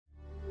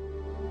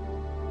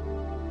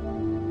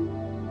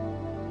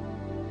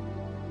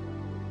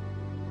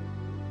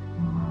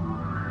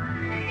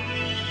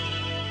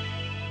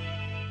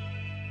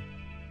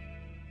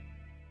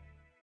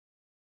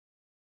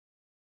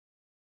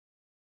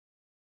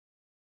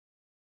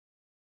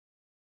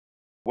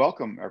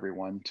Welcome,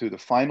 everyone, to the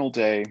final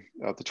day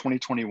of the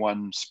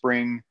 2021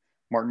 Spring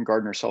Martin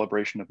Gardner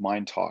Celebration of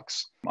Mind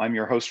Talks. I'm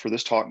your host for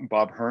this talk,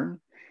 Bob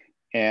Hearn,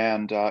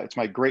 and it's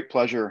my great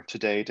pleasure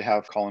today to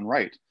have Colin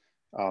Wright.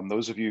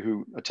 Those of you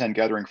who attend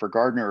Gathering for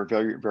Gardner are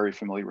very, very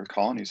familiar with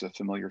Colin. He's a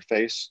familiar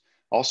face.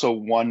 Also,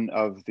 one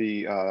of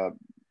the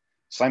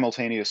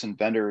simultaneous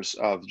inventors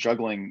of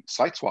juggling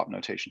site swap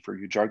notation for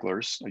you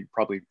jugglers. You're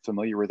probably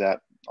familiar with that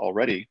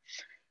already.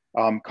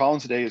 Colin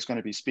today is going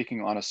to be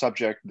speaking on a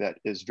subject that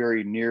is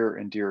very near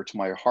and dear to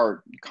my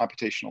heart.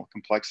 Computational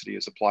complexity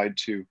is applied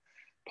to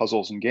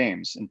puzzles and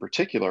games. In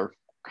particular,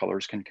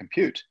 colors can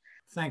compute.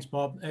 Thanks,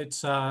 Bob.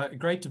 It's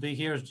great to be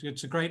here.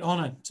 It's a great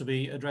honor to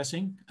be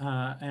addressing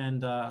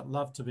and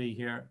love to be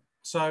here.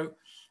 So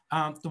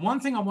the one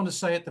thing I want to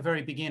say at the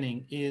very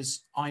beginning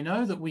is I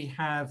know that we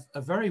have a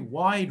very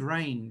wide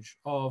range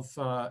of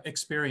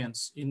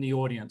experience in the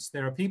audience.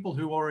 There are people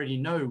who already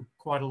know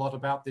quite a lot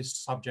about this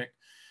subject,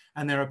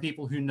 and there are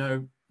people who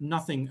know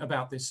nothing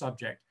about this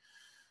subject.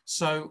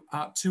 So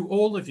to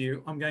all of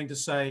you, I'm going to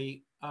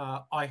say,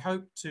 I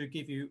hope to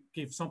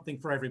give something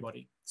for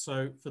everybody.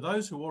 So for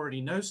those who already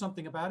know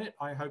something about it,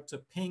 I hope to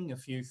ping a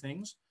few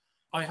things.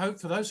 I hope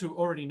for those who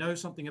already know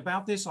something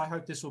about this, I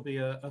hope this will be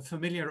a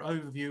familiar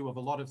overview of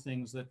a lot of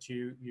things that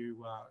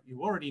you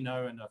already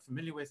know and are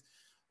familiar with.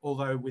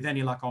 Although with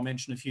any luck, I'll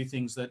mention a few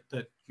things that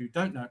you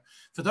don't know.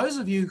 For those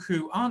of you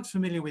who aren't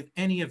familiar with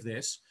any of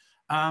this,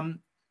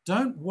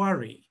 don't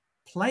worry.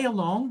 Play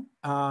along.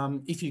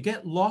 If you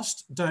get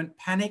lost, don't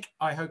panic.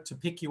 I hope to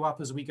pick you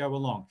up as we go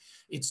along.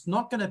 It's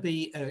not going to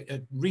be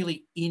a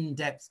really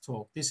in-depth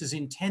talk. This is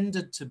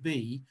intended to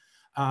be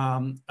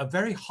a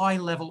very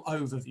high-level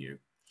overview.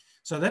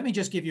 So let me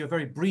just give you a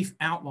very brief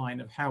outline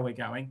of how we're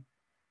going.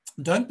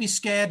 Don't be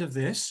scared of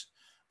this.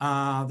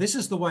 This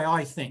is the way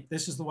I think.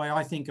 This is the way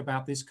I think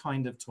about this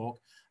kind of talk.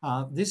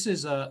 This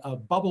is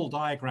a bubble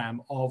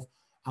diagram of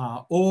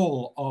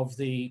all of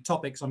the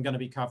topics I'm going to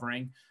be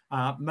covering,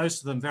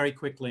 most of them very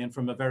quickly and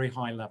from a very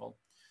high level.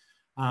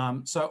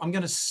 So I'm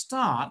going to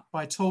start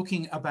by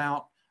talking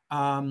about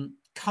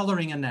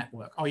coloring a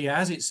network. Oh yeah,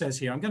 as it says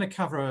here, I'm going to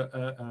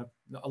cover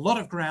a lot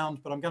of ground,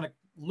 but I'm going to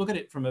look at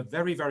it from a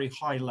very, very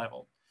high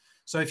level.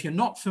 So if you're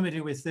not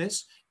familiar with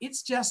this,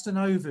 it's just an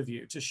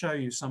overview to show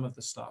you some of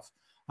the stuff.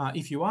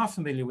 If you are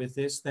familiar with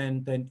this,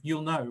 then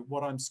you'll know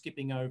what I'm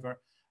skipping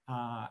over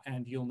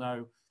and you'll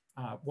know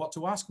what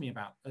to ask me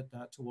about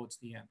towards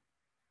the end.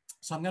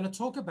 So I'm going to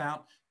talk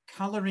about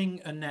coloring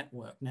a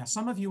network. Now,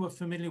 some of you are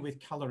familiar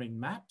with coloring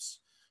maps.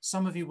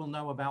 Some of you will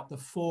know about the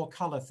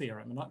four-color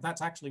theorem, and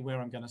that's actually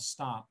where I'm going to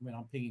start when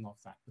I'm pinging off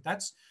that. But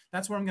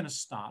that's where I'm going to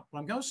start. But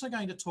I'm also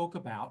going to talk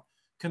about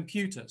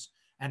computers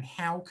and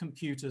how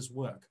computers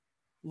work,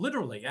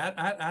 literally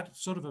at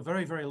sort of a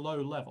very, very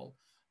low level.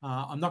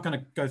 I'm not going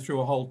to go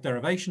through a whole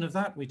derivation of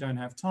that. We don't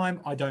have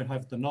time. I don't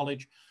have the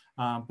knowledge.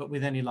 But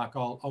with any luck,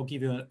 I'll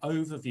give you an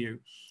overview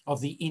of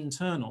the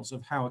internals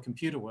of how a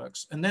computer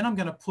works. And then I'm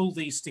going to pull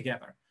these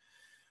together.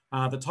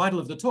 The title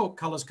of the talk,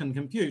 Colors Can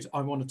Compute.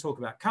 I want to talk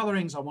about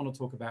colorings. I want to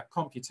talk about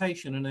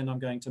computation. And then I'm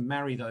going to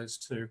marry those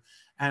two.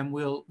 And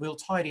we'll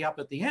tidy up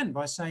at the end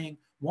by saying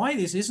why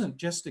this isn't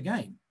just a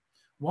game,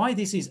 why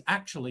this is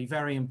actually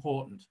very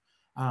important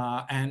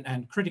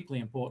and critically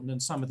important,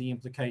 and some of the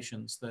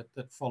implications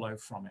that follow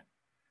from it.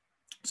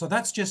 So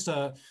that's just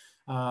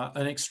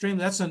an extreme,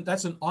 that's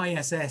an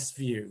ISS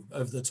view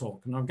of the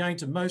talk. And I'm going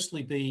to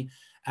mostly be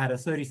at a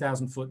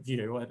 30,000 foot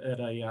view, at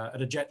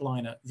a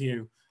jetliner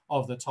view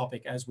of the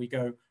topic as we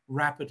go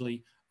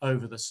rapidly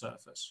over the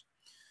surface.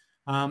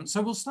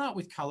 So we'll start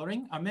with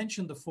coloring. I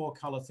mentioned the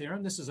four-color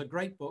theorem. This is a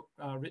great book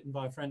written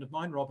by a friend of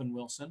mine, Robin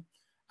Wilson,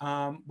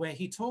 where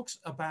he talks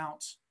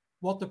about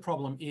what the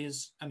problem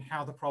is and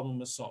how the problem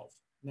was solved.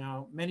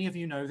 Now, many of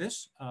you know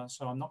this,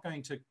 so I'm not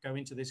going to go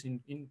into this in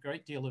a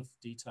great deal of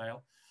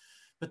detail.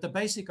 But the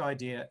basic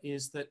idea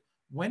is that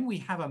when we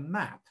have a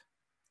map,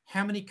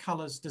 how many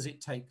colors does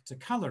it take to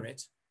color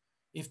it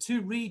if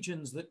two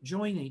regions that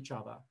join each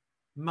other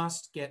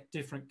must get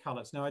different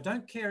colors? Now, I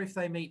don't care if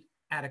they meet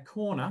at a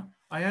corner.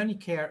 I only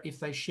care if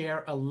they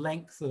share a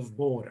length of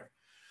border.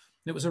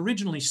 It was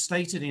originally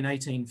stated in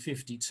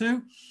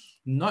 1852,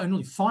 not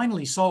only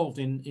finally solved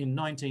in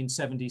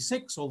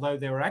 1976, although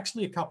there were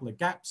actually a couple of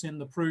gaps in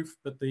the proof,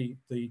 but the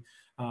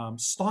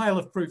style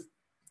of proof,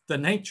 the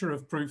nature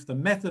of proof, the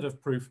method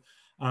of proof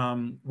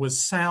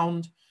was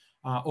sound,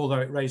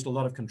 although it raised a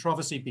lot of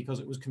controversy because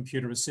it was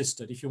computer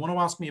assisted. If you want to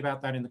ask me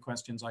about that in the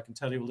questions, I can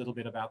tell you a little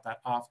bit about that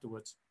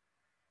afterwards.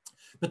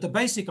 But the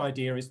basic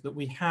idea is that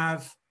we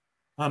have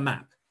a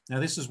map. Now,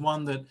 this is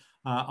one that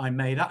I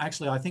made.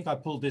 Actually, I think I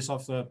pulled this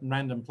off a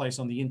random place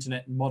on the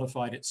internet and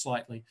modified it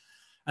slightly.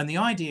 And the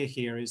idea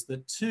here is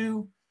that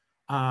two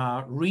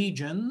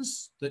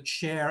regions that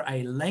share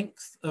a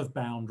length of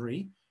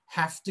boundary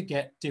have to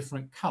get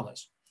different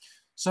colors.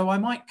 So I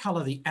might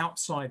color the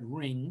outside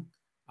ring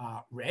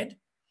red,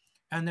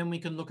 and then we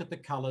can look at the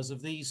colors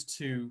of these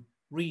two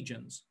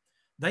regions.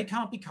 They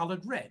can't be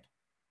colored red.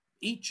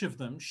 each of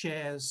them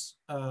shares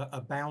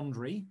a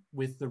boundary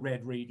with the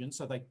red region,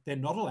 so they're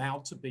not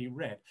allowed to be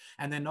red,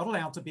 and they're not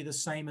allowed to be the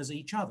same as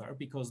each other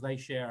because they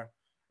share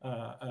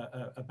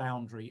a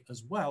boundary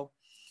as well.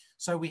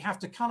 So we have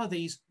to color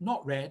these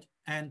not red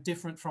and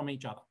different from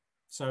each other.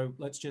 So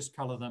let's just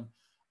color them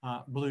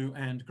blue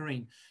and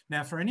green.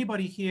 Now, for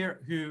anybody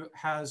here who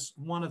has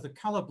one of the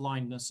color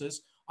blindnesses,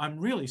 I'm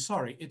really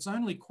sorry. It's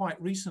only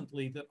quite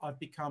recently that I've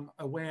become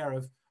aware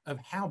of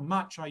how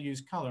much I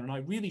use color, and I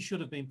really should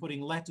have been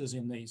putting letters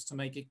in these to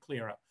make it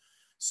clearer.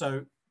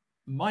 So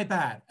my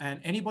bad.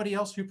 And anybody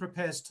else who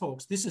prepares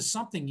talks, this is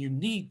something you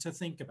need to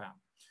think about.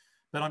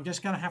 But I'm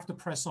just going to have to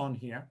press on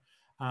here,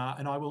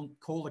 and I will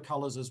call the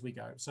colors as we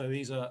go. So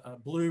these are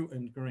blue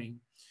and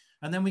green.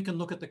 And then we can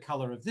look at the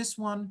color of this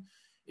one.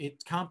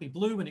 It can't be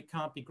blue and it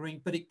can't be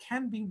green, but it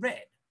can be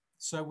red.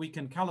 So we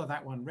can color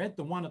that one red.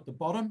 The one at the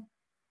bottom,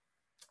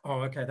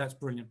 oh, okay, that's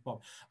brilliant,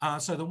 Bob.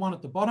 So the one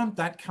at the bottom,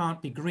 that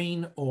can't be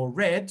green or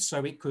red,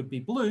 so it could be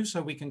blue.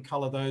 So we can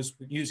color those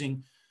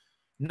using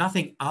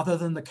nothing other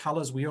than the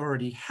colors we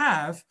already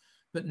have.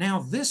 But now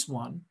this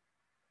one,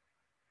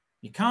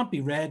 it can't be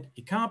red,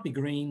 it can't be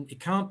green, it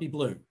can't be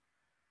blue.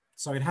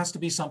 So it has to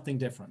be something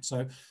different.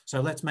 So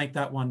let's make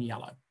that one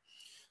yellow.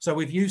 So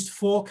we've used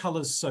 4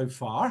 colors so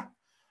far.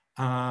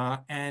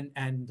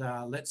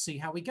 Let's see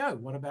how we go.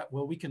 What about,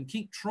 well, we can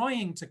keep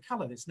trying to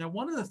color this. Now,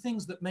 one of the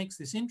things that makes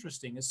this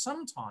interesting is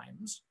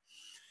sometimes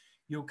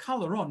you'll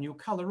color on,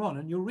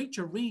 and you'll reach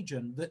a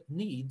region that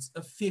needs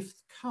a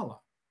 5th color.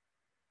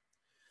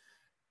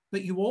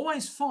 But you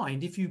always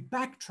find if you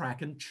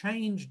backtrack and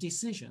change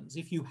decisions,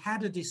 if you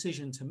had a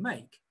decision to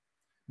make,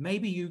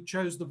 maybe you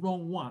chose the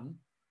wrong one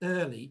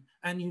early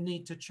and you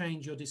need to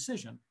change your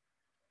decision.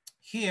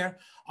 Here,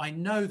 I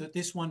know that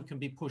this one can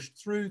be pushed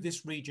through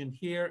this region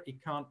here.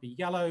 It can't be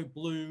yellow,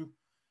 blue,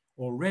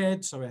 or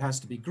red, so it has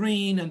to be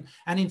green.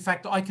 And in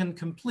fact, I can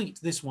complete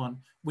this one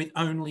with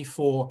only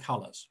 4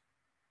 colors.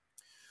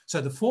 So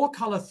the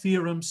 4-color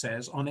theorem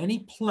says on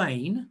any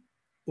plane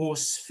or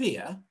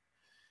sphere,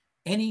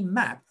 any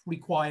map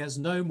requires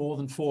no more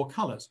than 4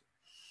 colors.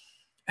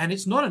 And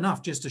it's not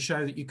enough just to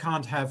show that you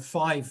can't have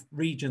 5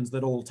 regions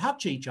that all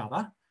touch each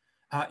other.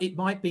 It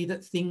might be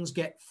that things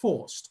get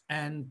forced,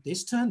 and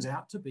this turns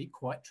out to be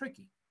quite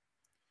tricky.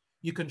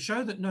 You can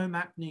show that no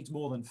map needs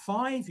more than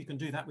 5. You can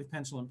do that with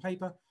pencil and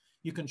paper.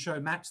 You can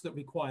show maps that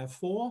require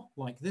 4,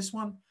 like this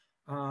one.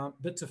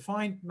 But to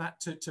find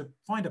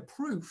a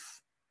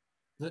proof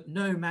that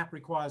no map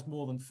requires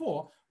more than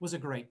 4 was a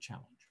great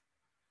challenge.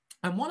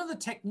 And one of the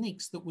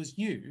techniques that was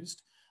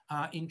used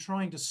in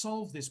trying to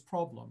solve this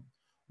problem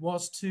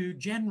was to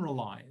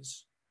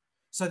generalize,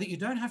 so that you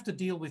don't have to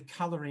deal with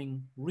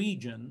coloring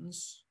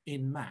regions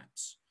in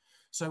maps.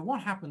 So what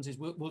happens is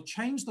we'll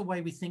change the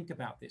way we think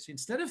about this.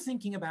 Instead of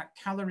thinking about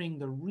coloring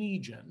the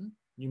region,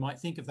 you might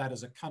think of that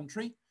as a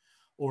country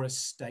or a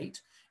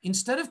state.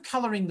 Instead of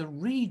coloring the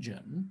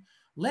region,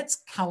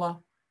 let's color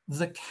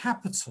the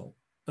capital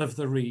of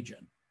the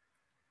region.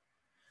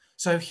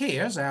 So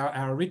here's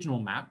our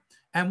original map,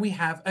 and we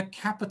have a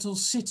capital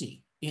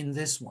city in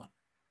this one.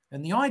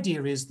 And the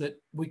idea is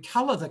that we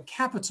color the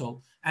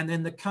capital, and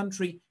then the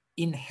country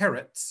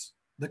inherits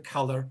the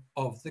color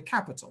of the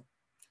capital.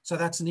 So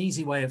that's an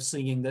easy way of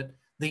seeing that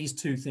these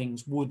 2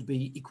 things would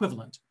be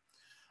equivalent.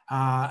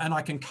 And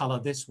I can color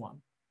this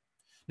one.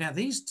 Now,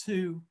 these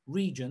 2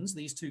 regions,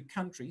 these 2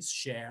 countries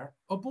share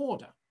a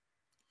border.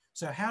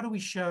 So how do we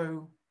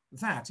show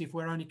that if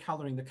we're only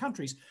coloring the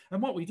countries?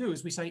 And what we do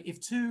is we say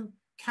if 2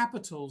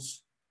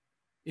 capitals,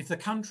 if the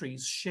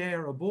countries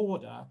share a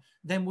border,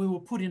 then we will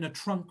put in a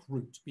trunk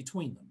route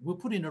between them. We'll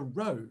put in a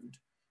road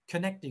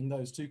connecting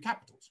those 2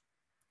 capitals.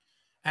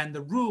 And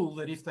the rule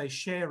that if they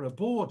share a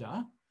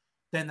border,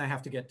 then they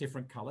have to get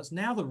different colors.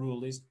 Now the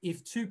rule is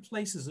if 2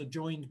 places are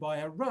joined by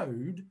a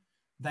road,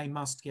 they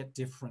must get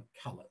different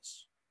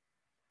colors.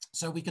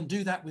 So we can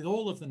do that with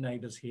all of the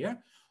neighbors here.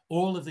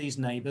 All of these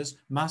neighbors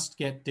must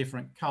get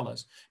different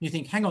colors. You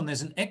think, hang on,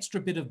 there's an extra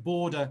bit of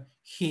border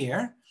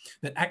here,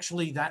 but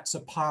actually that's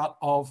a part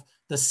of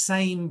the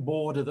same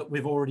border that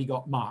we've already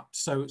got marked.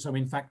 So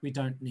in fact, we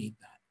don't need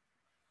that.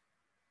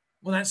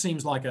 Well, that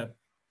seems like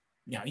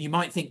you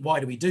might think, why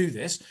do we do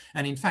this?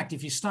 And in fact,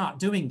 if you start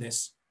doing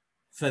this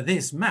for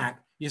this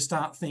map, you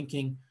start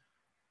thinking,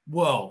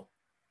 well,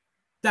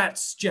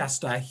 that's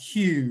just a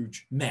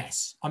huge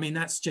mess. I mean,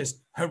 that's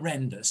just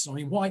horrendous. I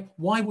mean,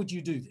 why would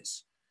you do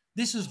this?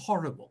 This is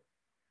horrible.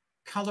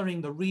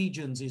 Coloring the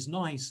regions is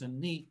nice and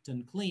neat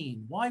and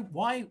clean.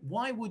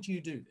 Why would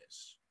you do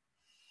this?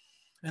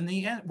 And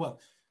well,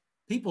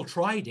 people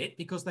tried it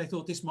because they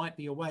thought this might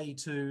be a way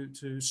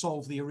to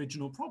solve the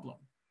original problem.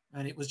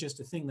 And it was just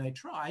a thing they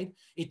tried.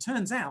 It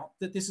turns out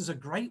that this is a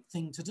great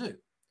thing to do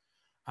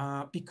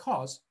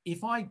because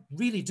if I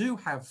really do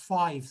have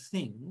 5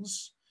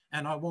 things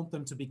and I want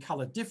them to be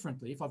colored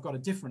differently, if I've got a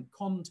different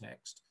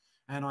context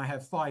and I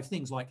have 5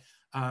 things like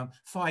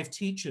 5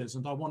 teachers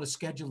and I want to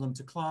schedule them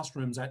to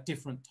classrooms at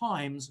different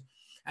times,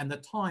 and the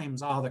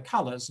times are the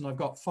colors, and I've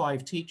got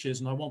 5 teachers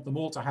and I want them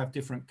all to have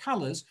different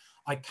colors,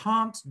 I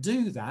can't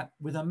do that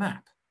with a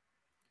map.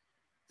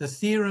 the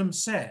theorem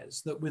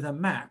says that with a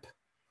map,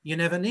 you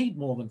never need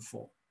more than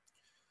 4.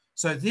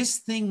 So this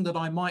thing that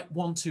I might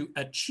want to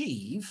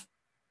achieve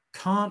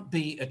can't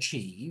be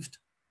achieved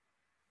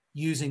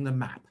using the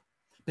map,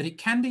 but it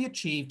can be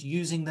achieved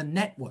using the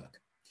network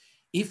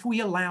if we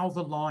allow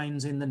the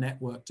lines in the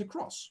network to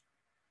cross.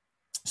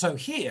 So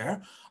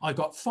here I've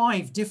got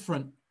 5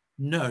 different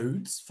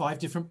nodes, 5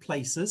 different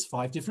places,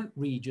 5 different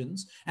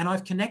regions, and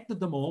I've connected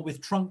them all with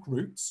trunk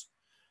roots.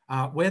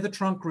 Where the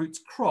trunk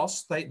roots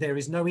cross, there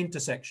is no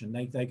intersection.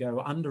 They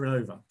go under and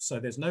over, so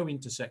there's no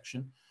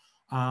intersection.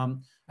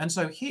 And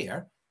so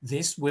here,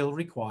 this will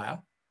require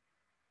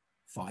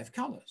 5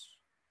 colors.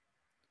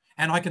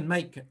 And I can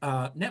make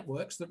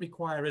networks that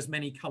require as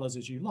many colors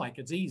as you like.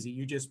 It's easy.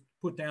 You just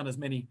put down as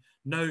many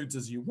nodes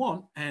as you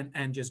want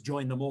and just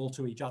join them all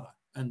to each other.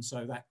 And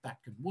so that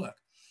can work.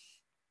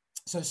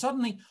 So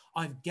suddenly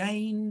I've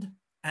gained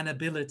an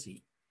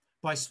ability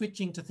by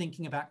switching to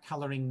thinking about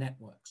coloring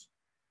networks.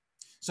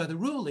 So the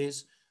rule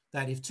is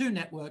that if 2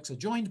 networks are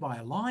joined by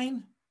a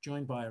line,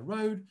 joined by a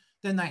road,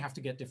 then they have to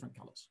get different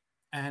colors.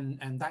 And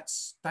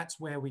that's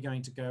where we're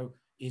going to go,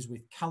 is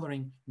with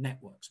coloring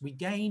networks. We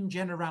gain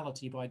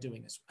generality by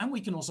doing this. And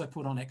we can also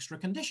put on extra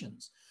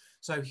conditions.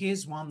 So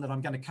here's one that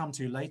I'm going to come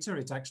to later.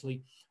 It's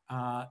actually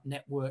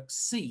network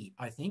C,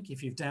 I think,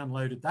 if you've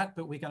downloaded that.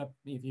 But we're going to,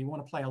 if you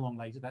want to play along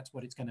later, that's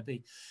what it's going to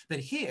be.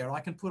 But here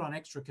I can put on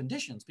extra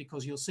conditions,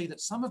 because you'll see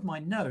that some of my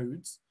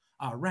nodes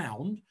are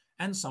round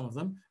and some of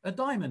them are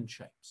diamond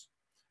shapes.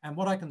 And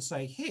what I can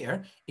say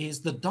here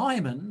is the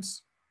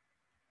diamonds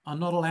are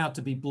not allowed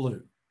to be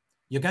blue.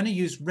 You're going to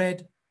use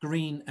red,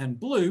 green, and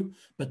blue,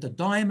 but the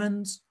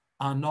diamonds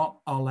are not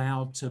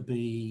allowed to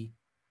be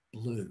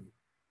blue,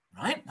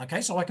 right?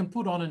 Okay, so I can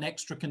put on an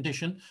extra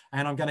condition,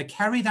 and I'm going to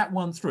carry that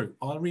one through.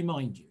 I'll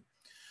remind you.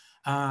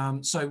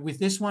 So with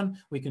this one,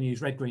 we can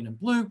use red, green, and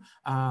blue,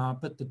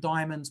 but the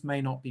diamonds may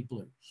not be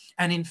blue.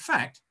 And in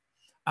fact,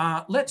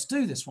 let's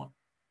do this one.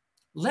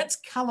 Let's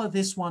color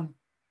this one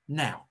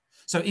now.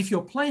 So if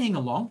you're playing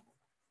along,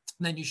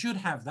 then you should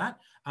have that.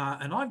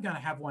 And I'm going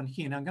to have one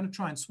here. Now I'm going to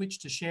try and switch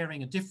to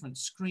sharing a different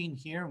screen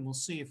here, and we'll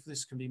see if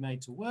this can be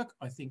made to work.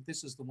 I think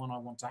this is the one I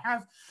want to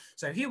have.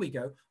 So here we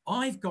go.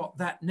 I've got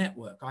that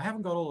network. I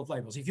haven't got all of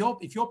labels. If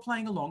you're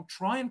playing along,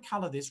 try and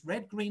color this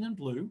red, green, and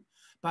blue,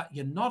 but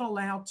you're not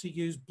allowed to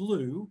use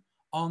blue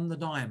on the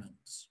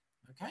diamonds,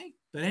 okay?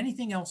 But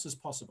anything else is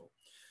possible.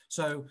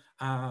 So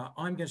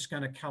I'm just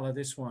going to color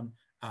this one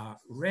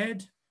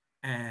red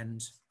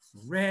and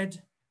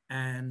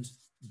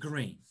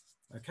green.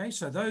 Okay,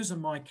 so those are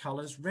my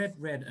colors, red,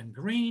 red, and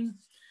green.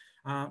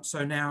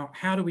 So now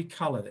how do we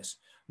color this?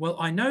 Well,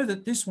 I know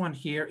that this one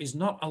here is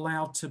not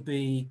allowed to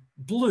be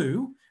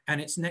blue,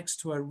 and it's next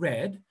to a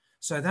red,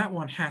 so that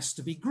one has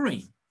to be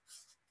green.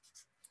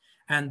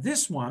 And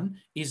this one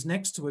is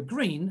next to a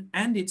green,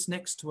 and it's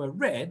next to a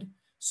red,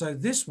 so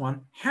this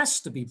one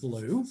has to be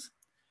blue,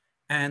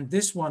 and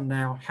this one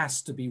now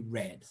has to be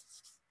red.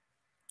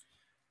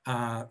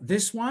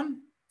 This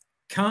one,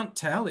 can't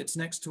tell, it's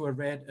next to a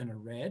red and a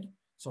red,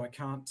 so I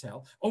can't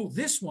tell. Oh,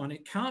 this one,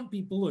 it can't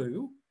be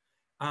blue,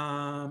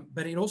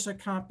 but it also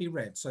can't be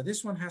red. So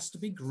this one has to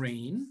be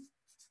green,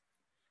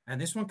 and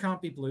this one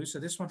can't be blue, so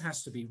this one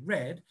has to be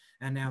red.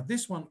 And now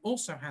this one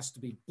also has to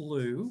be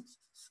blue.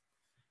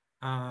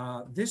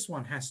 This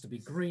one has to be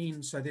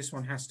green, so this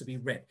one has to be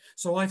red.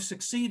 So I've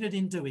succeeded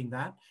in doing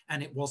that,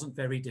 and it wasn't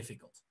very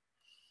difficult.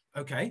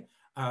 Okay,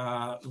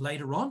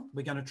 later on,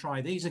 we're going to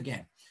try these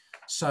again.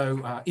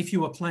 So if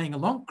you are playing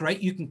along, great,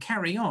 you can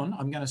carry on.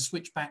 I'm going to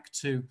switch back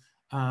to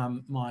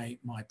my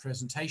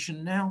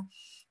presentation now,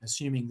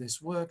 assuming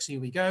this works. Here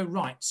we go.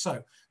 Right,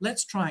 so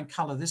let's try and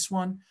color this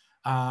one.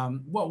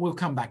 Well, we'll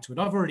come back to it.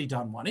 I've already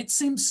done one. It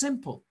seems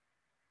simple.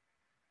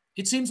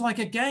 It seems like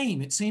a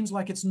game. It seems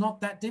like it's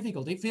not that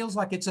difficult. It feels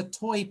like it's a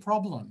toy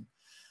problem.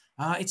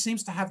 It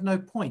seems to have no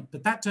point,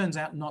 but that turns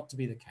out not to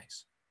be the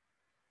case.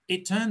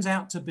 It turns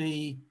out to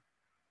be,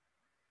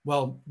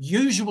 well,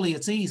 usually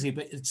it's easy,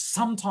 but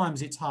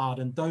sometimes it's hard,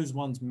 and those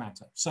ones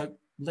matter. So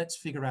let's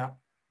figure out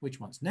which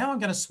ones. Now I'm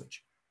going to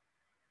switch.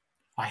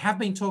 I have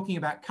been talking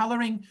about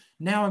coloring.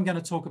 Now I'm going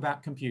to talk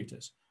about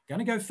computers. I'm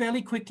going to go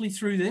fairly quickly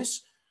through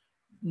this.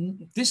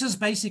 This is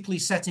basically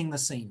setting the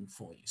scene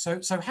for you.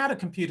 So how do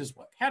computers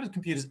work? How do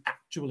computers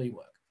actually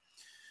work?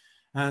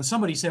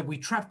 Somebody said we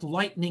trapped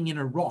lightning in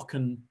a rock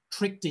and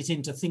tricked it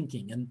into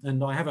thinking.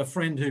 And I have a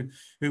friend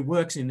who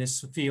works in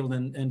this field,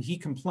 and he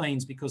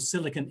complains because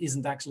silicon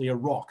isn't actually a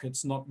rock.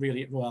 It's not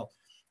really, well,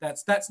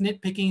 that's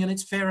nitpicking, and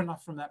it's fair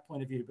enough from that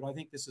point of view. But I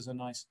think this is a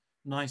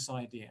nice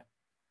idea.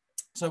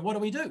 So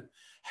what do?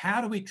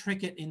 How do we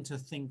trick it into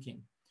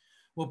thinking?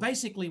 Well,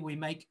 basically we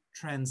make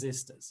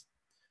transistors.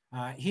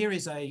 Here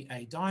is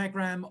a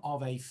diagram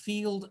of a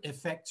field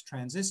effect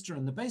transistor.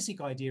 And the basic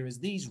idea is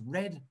these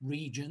red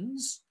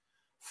regions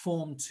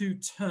form 2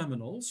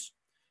 terminals,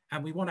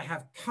 and we want to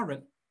have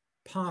current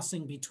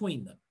passing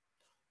between them,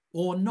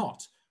 or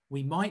not.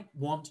 We might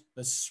want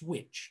a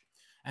switch.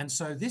 And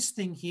so this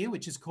thing here,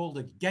 which is called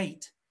a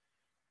gate,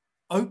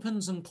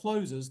 opens and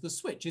closes the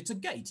switch. It's a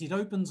gate. It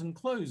opens and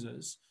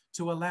closes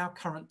to allow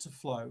current to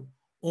flow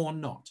or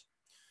not.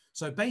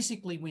 So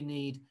basically we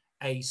need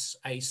a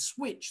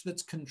switch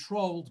that's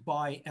controlled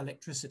by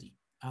electricity.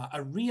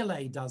 A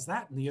relay does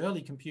that, and the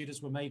early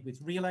computers were made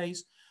with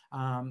relays,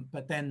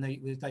 but then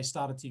they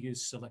started to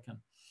use silicon.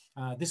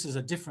 This is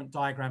a different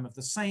diagram of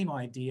the same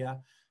idea,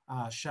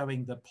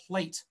 showing the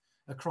plate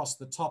across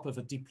the top of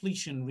a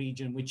depletion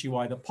region, which you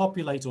either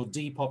populate or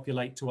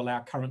depopulate to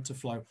allow current to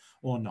flow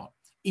or not.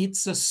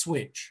 It's a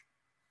switch.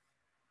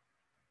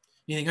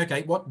 You think,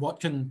 okay, what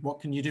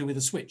can you do with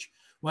a switch?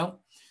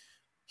 Well,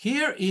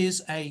 here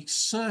is a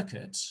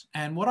circuit,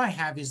 and what I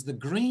have is the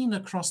green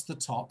across the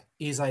top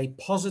is a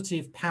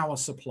positive power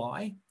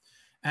supply,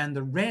 and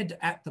the red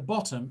at the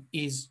bottom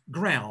is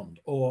ground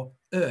or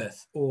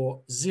earth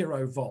or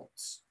 0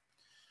 volts.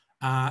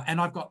 And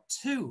I've got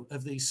 2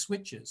 of these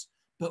switches,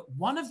 but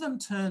one of them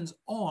turns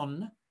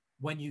on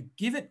when you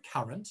give it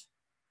current,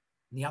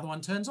 and the other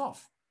one turns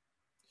off.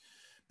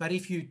 But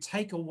if you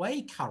take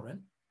away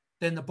current,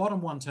 then the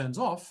bottom one turns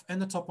off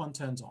and the top one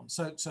turns on.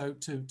 So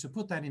to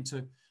put that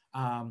into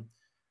to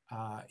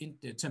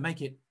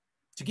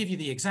give you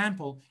the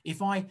example,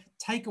 if I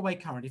take away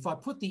current, if I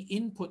put the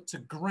input to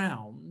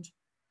ground,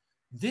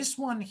 this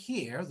one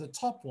here, the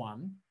top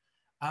one,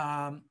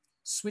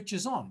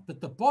 switches on, but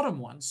the bottom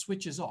one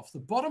switches off. The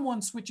bottom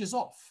one switches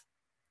off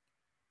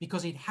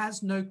because it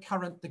has no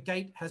current. The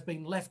gate has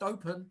been left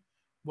open.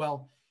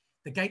 Well,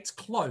 the gate's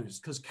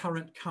closed because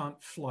current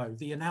can't flow.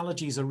 The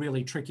analogies are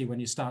really tricky when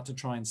you start to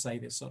try and say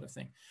this sort of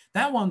thing.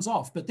 That one's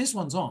off, but this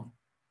one's on.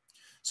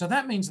 So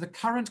that means the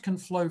current can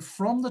flow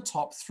from the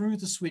top through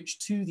the switch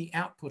to the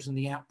output, and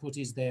the output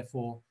is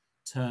therefore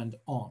turned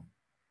on.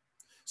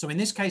 So in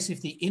this case,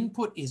 if the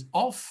input is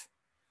off,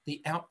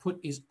 the output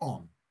is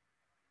on.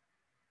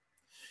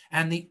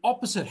 And the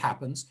opposite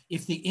happens.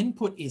 If the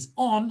input is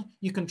on,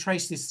 you can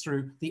trace this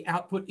through, the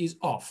output is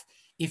off.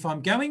 If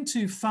I'm going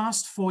too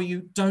fast for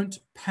you, don't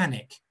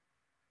panic.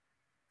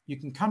 You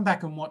can come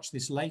back and watch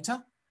this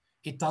later.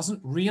 It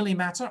doesn't really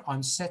matter.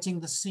 I'm setting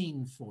the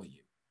scene for you.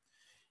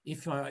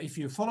 If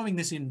you're following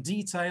this in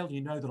detail,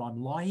 you know that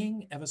I'm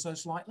lying ever so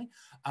slightly,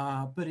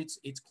 but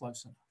it's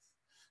close enough.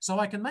 So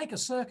I can make a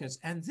circuit,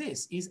 and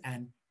this is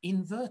an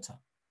inverter.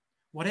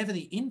 Whatever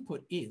the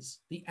input is,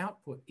 the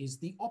output is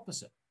the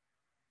opposite.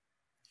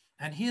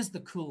 And here's the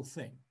cool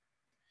thing.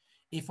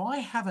 If I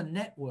have a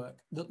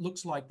network that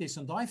looks like this,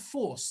 and I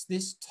force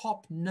this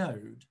top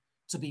node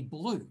to be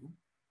blue,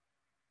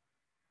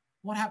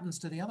 what happens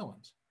to the other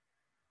ones?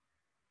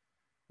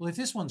 Well, if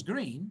this one's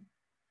green,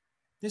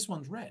 this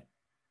one's red.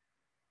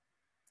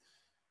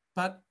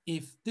 But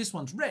if this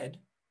one's red,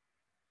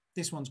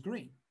 this one's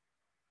green.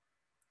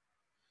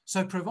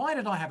 So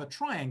provided I have a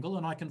triangle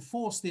and I can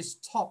force this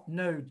top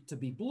node to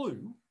be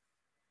blue,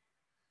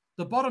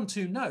 the bottom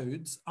 2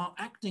 nodes are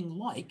acting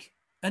like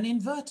an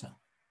inverter.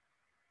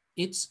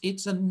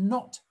 It's a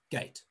NOT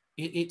gate.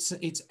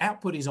 Its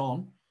output is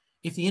on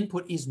if the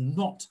input is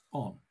not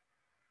on.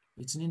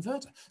 It's an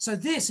inverter. So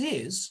this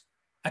is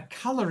a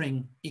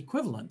coloring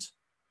equivalent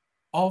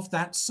of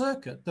that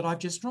circuit that I've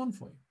just drawn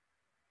for you.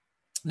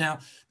 Now,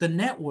 the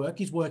network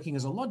is working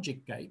as a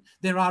logic gate.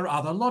 There are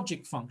other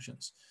logic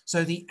functions.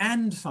 So the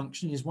AND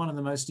function is one of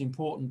the most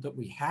important that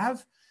we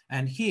have.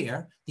 And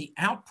here, the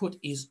output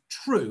is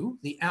true.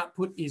 The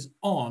output is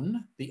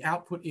on. The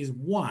output is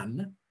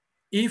 1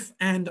 if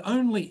and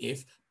only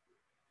if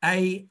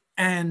A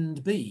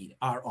and B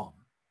are on.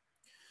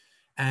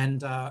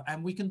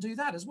 And we can do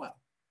that as well.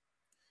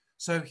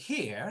 So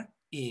here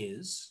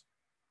is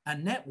a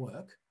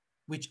network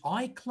which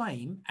I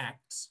claim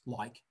acts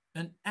like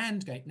an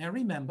AND gate. Now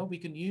remember, we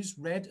can use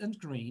red and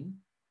green,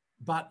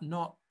 but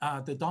not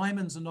the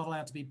diamonds are not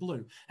allowed to be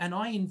blue. And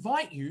I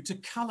invite you to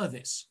color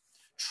this.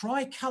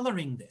 Try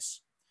coloring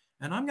this.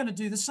 And I'm going to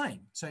do the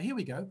same. So here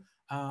we go.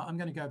 I'm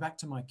going to go back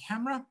to my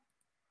camera,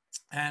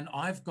 and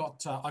I've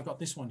got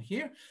this one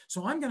here.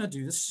 So I'm going to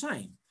do the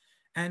same.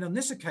 And on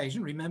this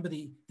occasion, remember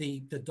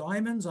the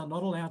diamonds are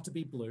not allowed to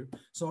be blue.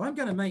 So I'm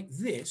going to make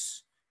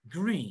this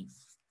green.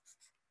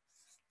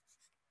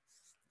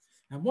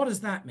 And what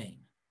does that mean?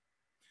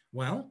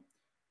 Well,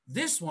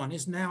 this one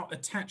is now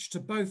attached to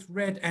both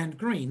red and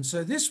green,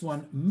 so this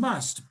one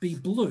must be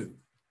blue.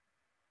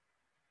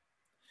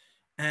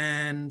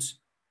 And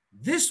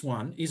this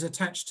one is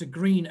attached to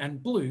green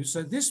and blue,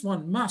 so this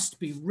one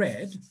must be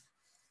red.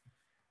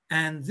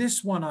 And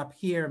this one up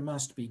here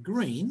must be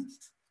green.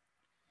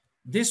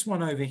 This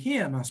one over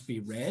here must be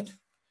red,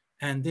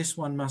 and this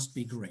one must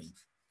be green.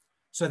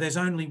 So there's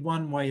only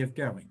one way of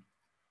going.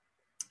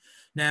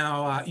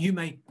 Now, you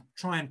may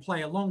try and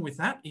play along with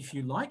that if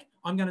you like.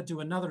 I'm going to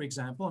do another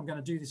example. I'm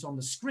going to do this on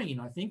the screen,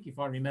 I think, if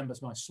I remember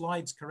my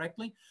slides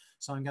correctly.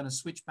 So I'm going to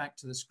switch back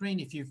to the screen.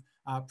 If you've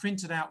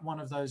printed out one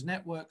of those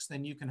networks,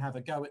 then you can have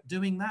a go at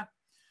doing that.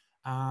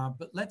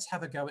 But let's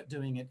have a go at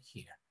doing it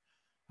here.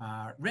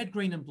 Red,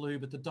 green, and blue,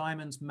 but the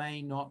diamonds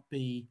may not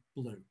be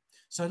blue.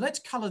 So let's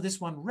color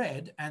this one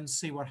red and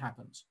see what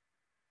happens.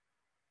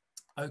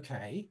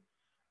 Okay.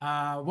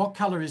 What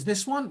color is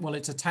this one? Well,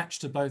 it's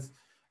attached to both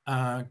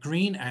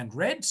green and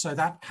red, so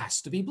that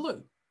has to be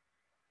blue.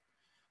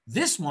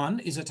 This one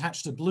is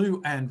attached to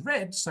blue and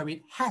red, so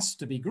it has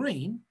to be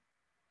green.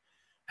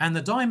 And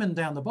the diamond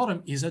down the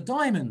bottom is a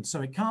diamond,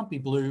 so it can't be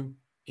blue.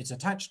 It's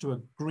attached to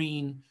a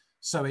green,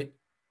 so it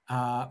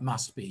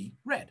must be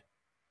red.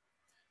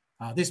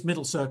 This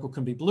middle circle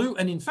can be blue,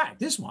 and in fact,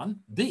 this one,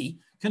 B,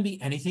 can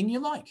be anything you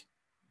like.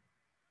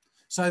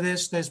 So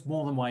there's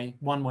more than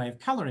one way of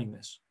coloring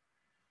this.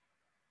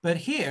 But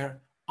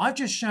here, I've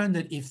just shown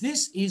that if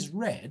this is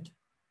red,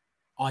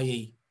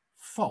 i.e.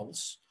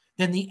 false,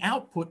 then the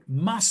output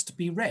must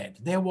be red.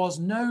 There was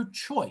no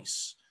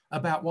choice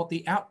about what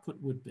the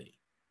output would be.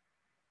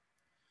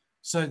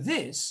 So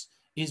this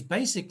is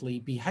basically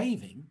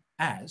behaving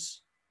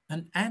as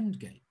an AND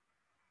gate.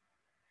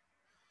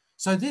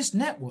 So this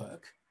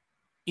network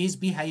is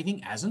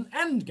behaving as an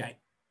AND gate.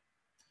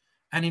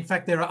 And in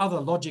fact, there are other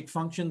logic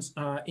functions.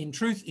 In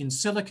truth, in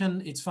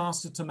silicon, it's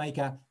faster to make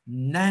a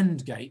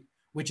NAND gate,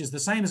 which is the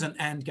same as an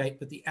AND gate,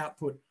 but the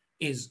output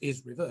is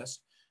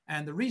reversed.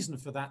 And the reason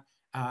for that,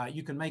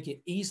 you can make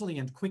it easily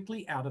and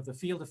quickly out of the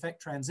field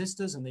effect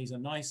transistors, and these are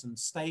nice and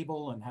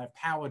stable and have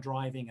power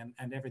driving,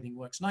 and everything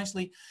works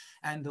nicely.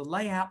 And the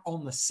layout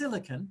on the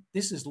silicon,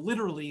 this is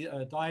literally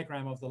a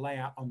diagram of the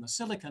layout on the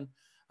silicon.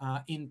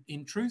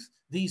 In truth,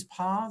 these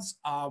paths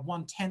are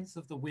 1/10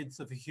 of the width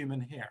of a human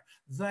hair.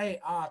 They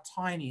are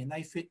tiny, and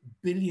they fit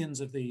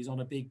billions of these on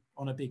a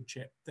big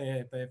chip.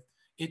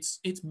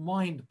 It's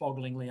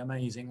mind-bogglingly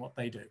amazing what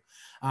they do.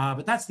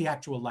 But that's the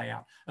actual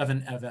layout of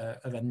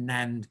a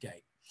NAND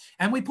gate.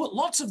 And we put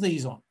lots of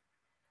these on.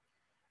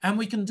 And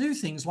we can do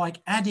things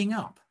like adding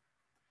up.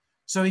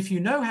 So if you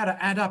know how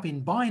to add up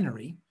in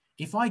binary,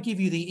 if I give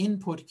you the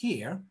input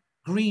here,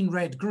 green,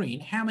 red,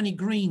 green, how many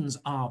greens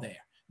are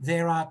there?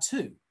 There are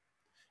 2.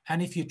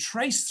 And if you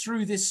trace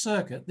through this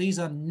circuit, these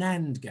are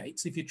NAND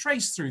gates. If you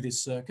trace through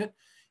this circuit,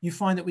 you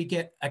find that we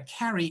get a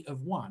carry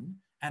of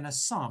 1 and a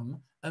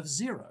sum of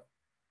 0.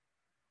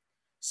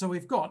 So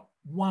we've got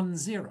 1,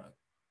 0.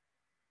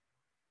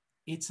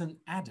 It's an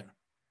adder.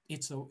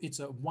 It's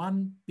a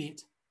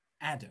 1-bit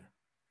adder.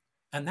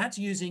 And that's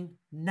using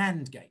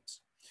NAND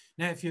gates.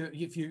 Now, if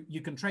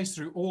you can trace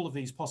through all of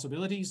these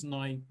possibilities, and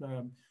I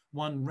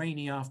one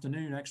rainy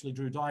afternoon actually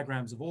drew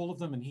diagrams of all of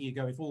them, and here you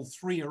go. If all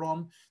 3 are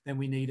on, then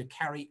we need a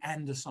carry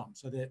and a sum.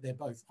 So they're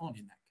both on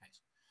in that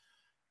case.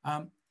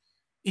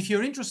 If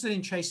you're interested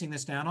in chasing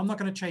this down, I'm not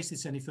going to chase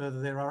this any further.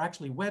 There are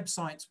actually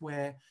websites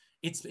where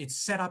it's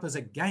set up as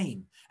a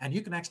game, and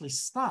you can actually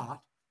start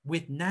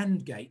with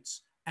NAND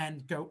gates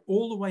and go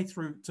all the way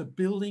through to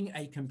building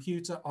a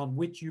computer on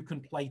which you can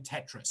play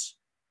Tetris.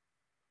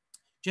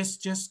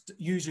 Just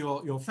use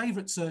your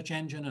favorite search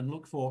engine and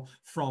look for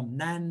from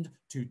NAND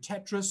to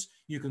Tetris.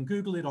 You can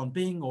Google it on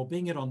Bing or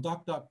Bing it on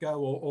DuckDuckGo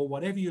or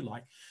whatever you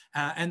like.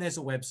 And there's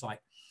a website.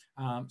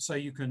 So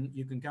you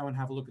can go and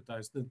have a look at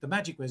those. The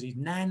magic words is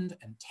NAND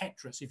and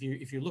Tetris.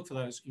 If you look for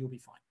those, you'll be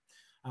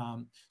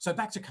fine. So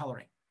back to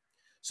coloring.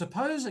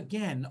 Suppose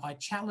again, I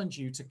challenge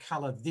you to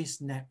color this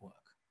network.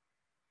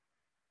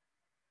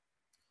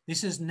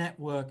 This is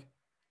network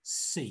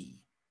C.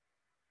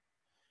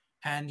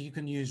 And you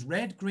can use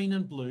red, green,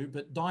 and blue,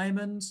 but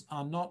diamonds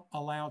are not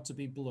allowed to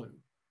be blue.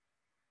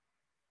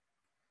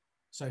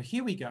 So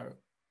here we go.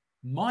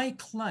 My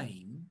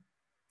claim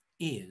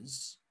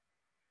is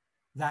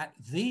that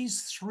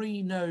these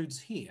 3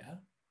 nodes here,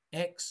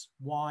 X,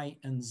 Y,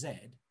 and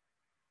Z,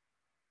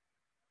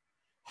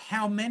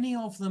 how many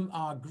of them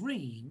are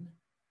green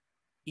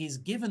is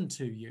given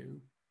to you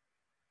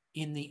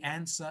in the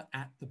answer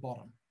at the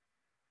bottom.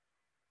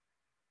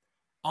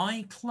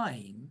 I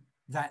claim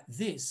that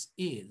this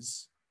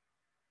is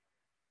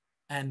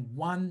an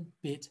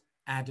 1-bit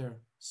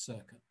adder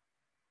circuit.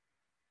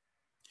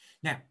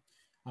 Now,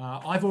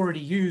 I've already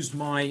used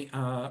my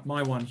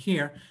one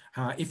here.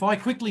 If I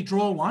quickly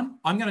draw one,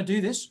 I'm going to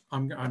do this.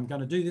 I'm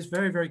going to do this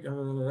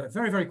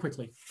very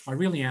quickly. I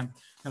really am.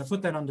 I'm going to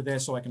put that under there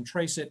so I can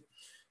trace it.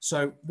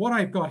 So what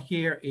I've got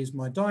here is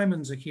my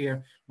diamonds are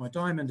here. My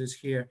diamond is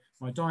here.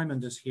 My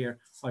diamond is here.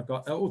 I've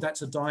got, oh,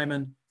 that's a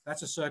diamond.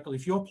 That's a circle.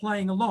 If you're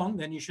playing along,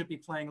 then you should be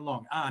playing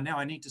along. Now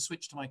I need to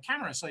switch to my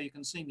camera so you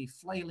can see me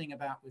flailing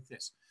about with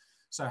this.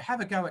 So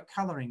have a go at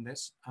coloring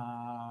this.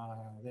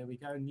 There we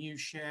go, new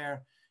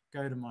share,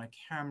 go to my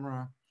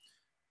camera.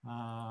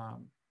 Oh,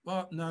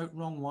 no,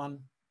 wrong one.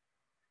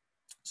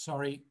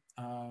 Sorry,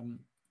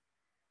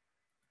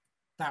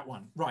 that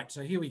one. Right,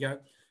 so here we go.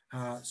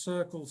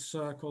 Circle,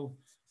 circle,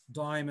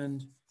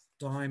 diamond,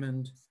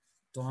 diamond,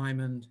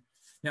 diamond.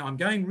 Now I'm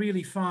going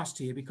really fast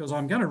here because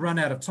I'm going to run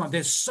out of time.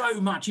 There's so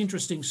much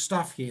interesting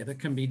stuff here that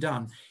can be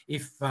done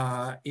if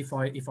I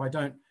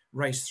don't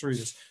race through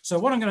this. So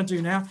what I'm going to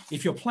do now,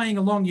 if you're playing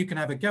along, you can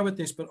have a go at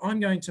this, but I'm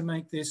going to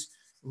make this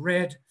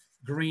red,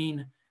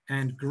 green,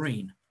 and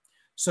green.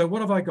 So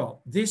what have I got?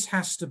 This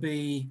has to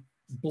be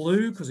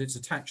blue because it's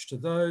attached to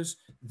those.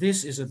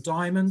 This is a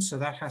diamond, so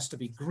that has to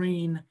be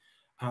green.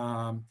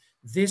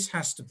 This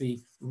has to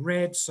be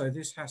red, so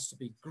this has to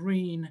be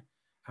green.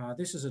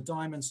 This is a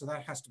diamond, so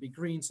that has to be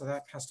green, so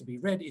that has to be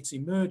red. It's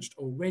emerged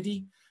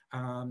already.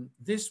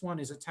 This one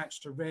is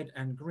attached to red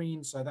and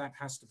green, so that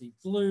has to be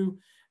blue,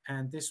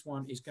 and this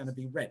one is going to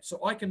be red. So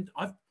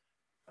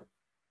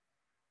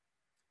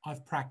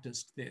I've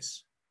practiced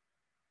this.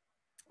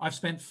 I've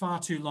spent far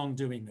too long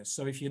doing this.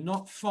 So if you're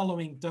not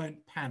following,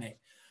 don't panic.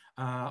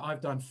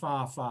 I've done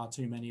far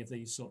too many of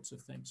these sorts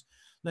of things.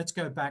 Let's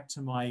go back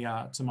to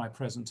my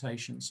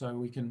presentation so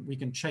we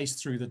can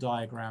chase through the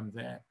diagram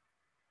there.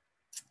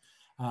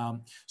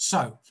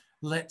 So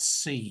let's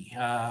see.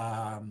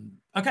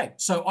 Okay,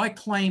 so I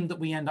claim that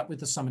we end up with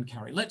the sum and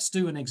carry. Let's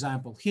do an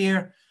example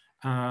here.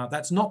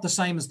 That's not the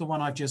same as the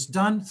one I've just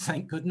done,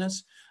 thank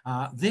goodness.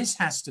 This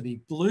has to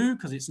be blue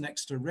because it's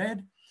next to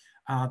red.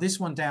 This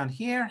one down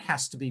here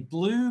has to be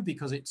blue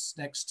because it's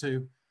next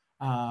to,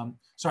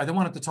 sorry, the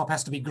one at the top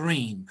has to be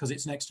green because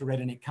it's next to red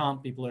and it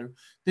can't be blue.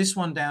 This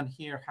one down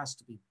here has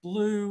to be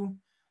blue.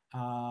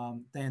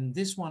 Then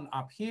this one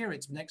up here,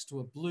 it's next to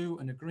a blue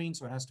and a green,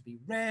 so it has to be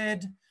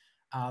red.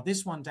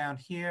 This one down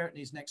here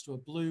is next to a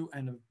blue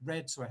and a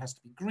red, so it has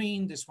to be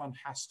green. This one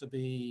has to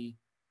be,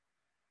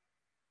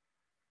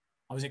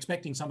 I was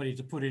expecting somebody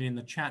to put it in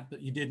the chat,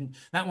 but you didn't.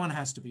 That one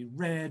has to be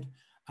red.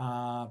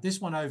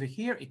 This one over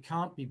here, it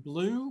can't be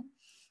blue,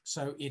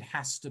 so it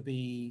has to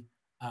be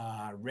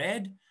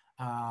red.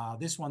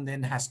 This one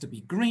then has to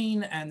be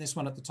green, and this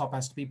one at the top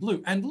has to be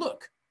blue. And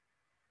look,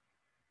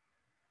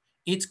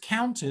 it's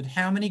counted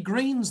how many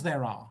greens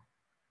there are.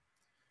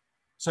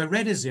 So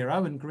red is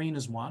 0 and green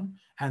is 1,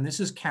 and this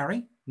is carry,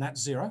 and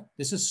that's 0.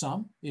 This is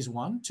sum, is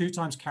 1. 2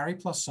 times carry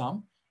plus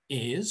sum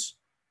is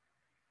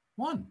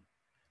 1.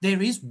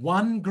 There is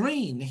 1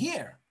 green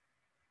here.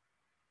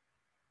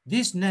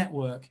 This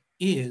network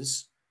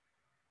is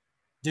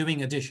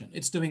doing addition.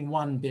 It's doing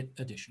 1-bit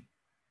addition.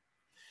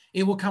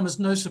 It will come as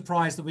no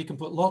surprise that we can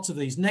put lots of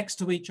these next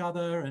to each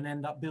other and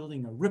end up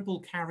building a ripple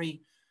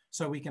carry,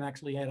 so we can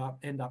actually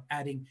end up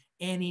adding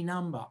any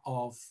number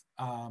of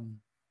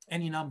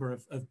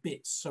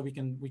bits, so we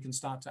can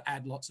start to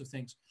add lots of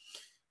things.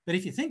 But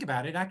if you think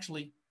about it,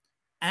 actually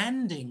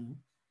anding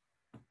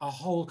a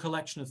whole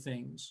collection of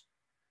things,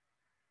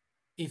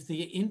 if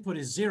the input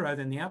is 0,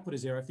 then the output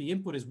is 0. If the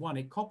input is 1,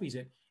 it copies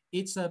it.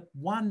 It's a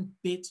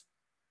 1-bit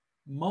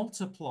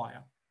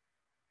multiplier.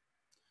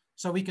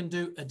 So we can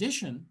do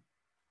addition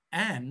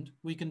and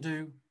we can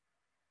do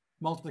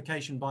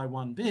multiplication by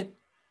 1 bit,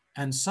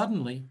 and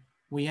suddenly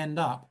we end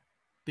up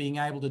being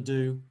able to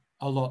do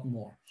a lot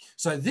more.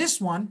 So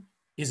this one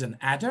is an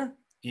adder,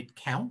 it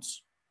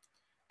counts.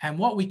 And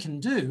what we can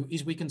do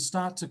is we can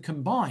start to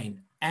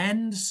combine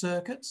AND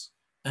circuits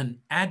and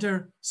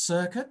adder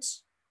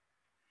circuits,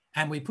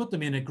 and we put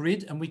them in a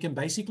grid, and we can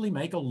basically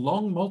make a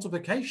long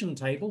multiplication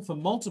table for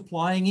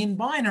multiplying in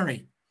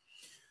binary.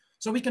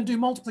 So we can do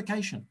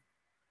multiplication.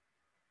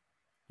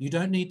 You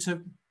don't need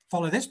to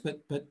follow this,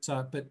 but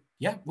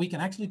yeah, we can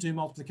actually do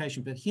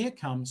multiplication. But here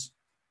comes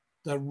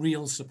the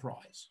real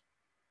surprise.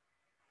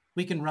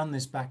 We can run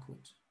this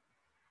backwards.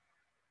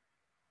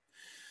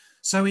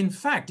 So in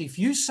fact, if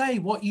you say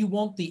what you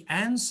want the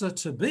answer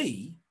to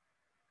be,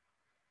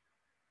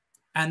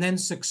 and then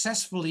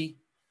successfully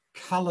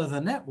color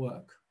the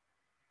network,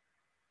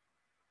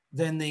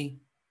 then the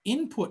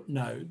input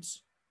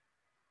nodes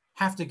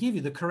have to give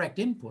you the correct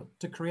input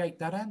to create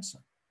that answer.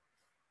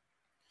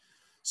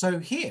 So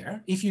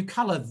here, if you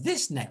color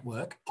this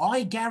network,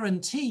 I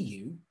guarantee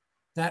you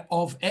that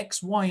of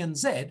X, Y, and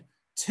Z,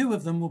 2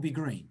 of them will be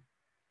green.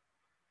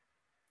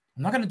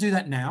 I'm not going to do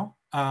that now.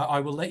 I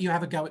will let you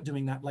have a go at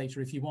doing that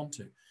later if you want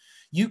to.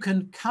 You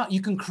can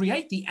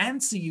create the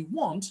answer you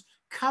want,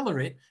 color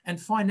it, and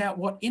find out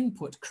what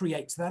input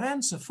creates that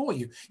answer for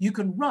you. You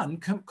can run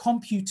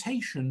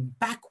computation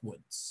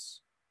backwards.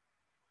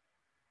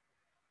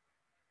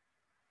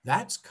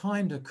 That's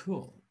kind of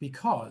cool,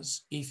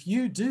 because if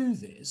you do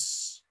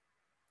this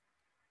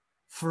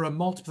for a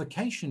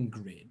multiplication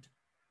grid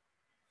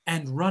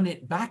and run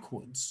it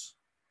backwards,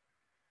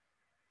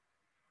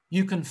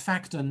 you can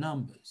factor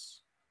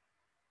numbers.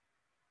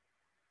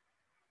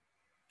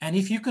 And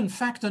if you can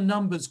factor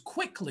numbers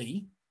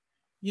quickly,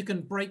 you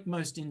can break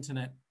most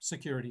internet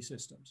security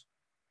systems.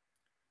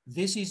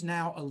 This is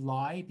now a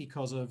lie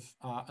because of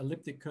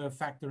elliptic curve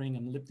factoring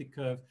and elliptic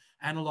curve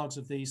analogs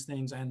of these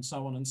things, and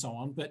so on and so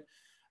on. But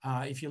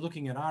if you're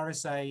looking at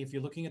RSA, if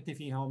you're looking at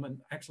Diffie-Hellman,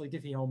 actually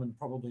Diffie-Hellman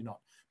probably not.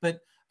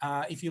 But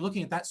if you're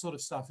looking at that sort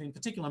of stuff, in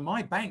particular,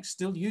 my bank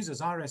still uses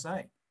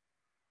RSA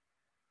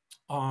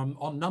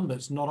on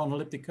numbers, not on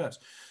elliptic curves.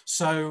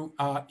 So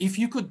if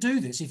you could do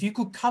this, if you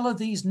could color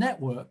these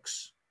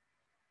networks,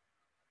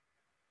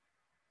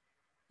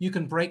 you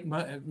can break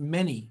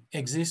many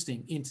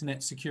existing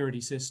internet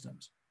security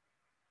systems.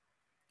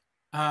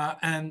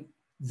 And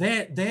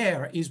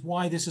there is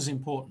why this is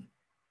important.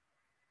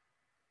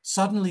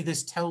 Suddenly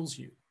this tells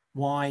you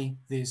why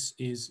this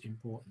is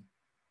important.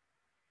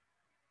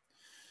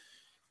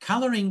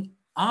 Coloring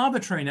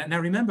arbitrary net. Now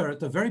remember, at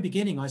the very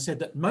beginning, I said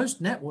that most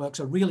networks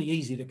are really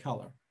easy to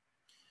color.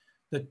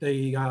 That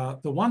the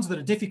ones that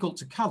are difficult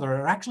to color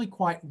are actually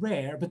quite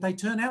rare, but they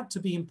turn out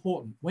to be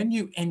important. When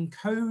you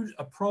encode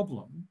a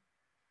problem,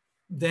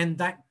 then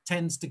that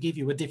tends to give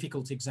you a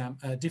difficult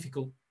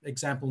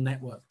example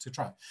network to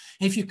try.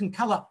 If you can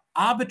color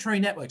arbitrary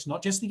networks,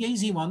 not just the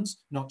easy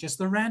ones, not just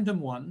the random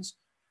ones,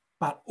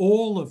 but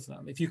all of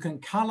them, if you can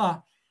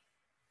color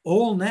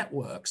all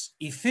networks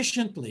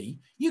efficiently,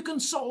 you can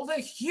solve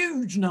a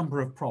huge number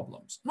of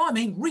problems. No, I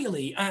mean,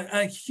 really,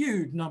 a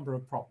huge number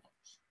of problems.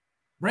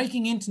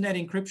 Breaking internet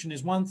encryption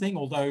is one thing,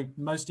 although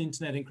most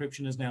internet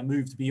encryption has now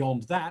moved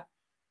beyond that,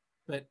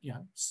 but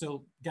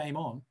still game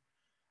on.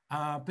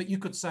 But you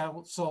could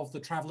solve the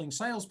traveling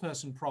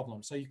salesperson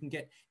problem, so you can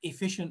get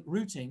efficient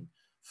routing,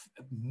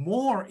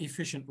 more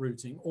efficient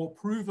routing, or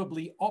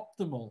provably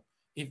optimal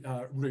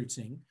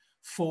routing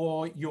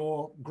for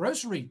your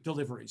grocery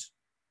deliveries,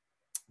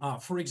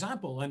 for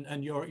example,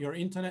 and your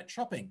internet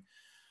shopping.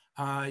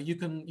 You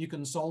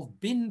can solve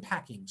bin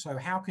packing. So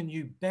how can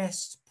you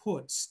best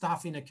put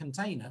stuff in a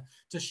container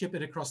to ship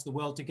it across the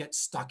world to get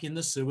stuck in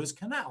the Suez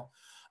Canal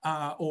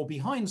or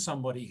behind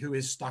somebody who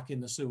is stuck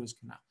in the Suez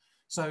Canal?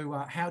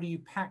 So how do you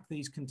pack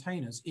these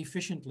containers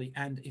efficiently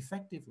and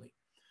effectively?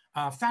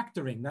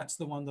 Factoring, that's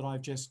the one that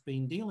I've just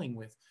been dealing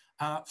with.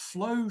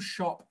 Flow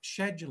shop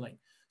scheduling.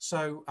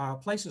 So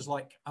places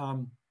like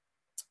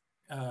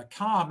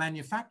car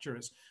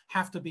manufacturers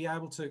have to be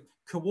able to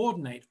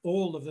coordinate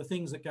all of the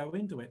things that go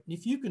into it. And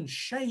if you can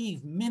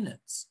shave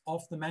minutes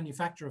off the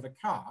manufacture of a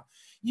car,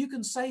 you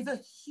can save a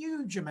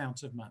huge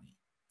amount of money.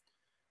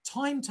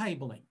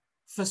 Timetabling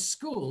for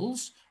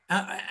schools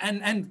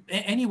and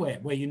anywhere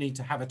where you need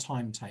to have a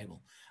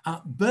timetable.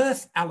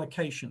 Berth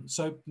allocation,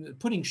 so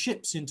putting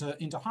ships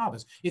into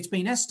harbors. It's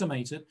been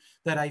estimated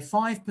that a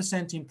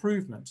 5%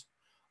 improvement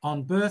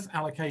on berth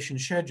allocation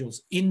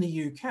schedules in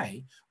the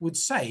UK would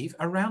save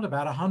around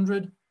about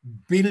 £100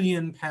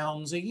 billion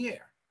a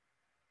year.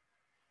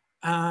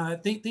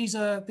 These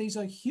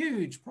are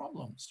huge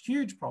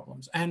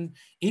problems. And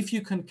if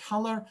you can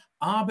color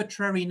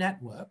arbitrary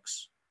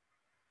networks,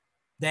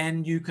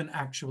 then you can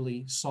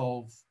actually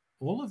solve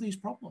all of these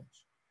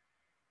problems.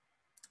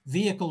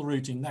 Vehicle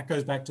routing, that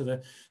goes back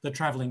to the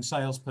traveling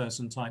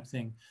salesperson type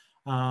thing.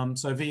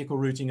 So vehicle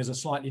routing is a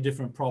slightly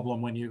different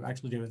problem when you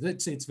actually do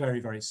it. It's very,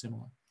 very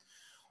similar.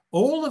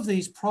 All of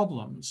these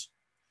problems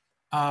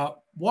are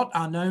what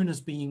are known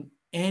as being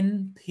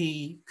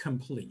NP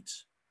complete.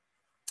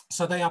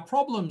 So they are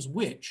problems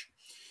which,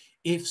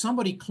 if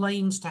somebody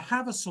claims to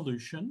have a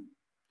solution,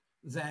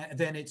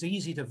 then it's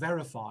easy to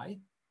verify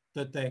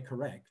that they're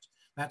correct.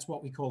 That's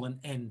what we call an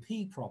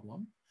NP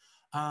problem.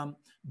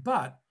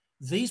 But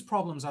these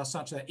problems are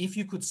such that if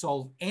you could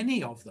solve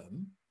any of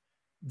them,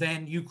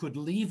 then you could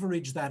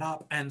leverage that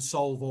up and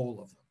solve all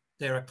of them.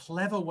 There are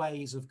clever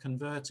ways of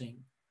converting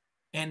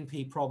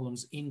NP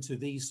problems into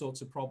these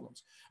sorts of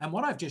problems. And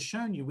what I've just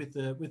shown you with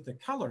the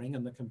coloring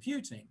and the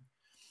computing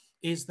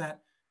is that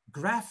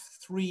graph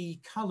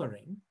 3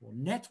 coloring or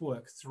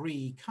network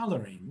 3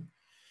 coloring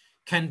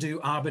can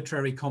do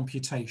arbitrary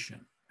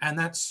computation. And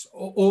that's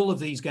all of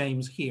these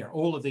games here.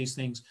 All of these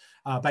things,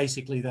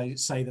 basically, they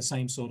say the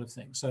same sort of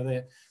thing.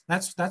 So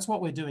that's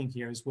what we're doing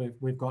here is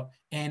we've got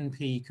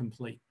NP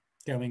complete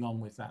going on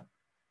with that.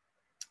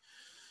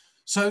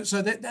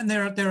 So then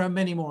there are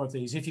many more of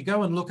these. If you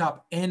go and look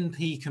up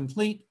NP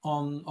complete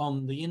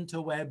on the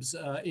interwebs,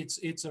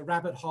 it's a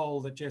rabbit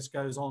hole that just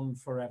goes on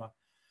forever.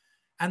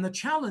 And the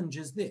challenge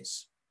is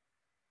this.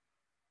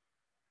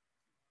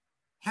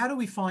 How do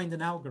we find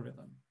an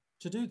algorithm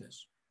to do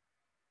this?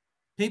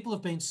 People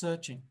have been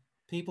searching.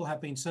 People have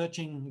been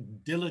searching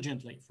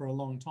diligently for a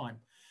long time.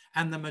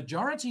 And the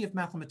majority of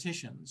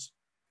mathematicians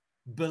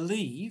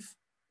believe,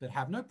 that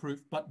have no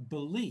proof, but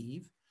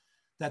believe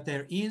that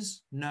there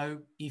is no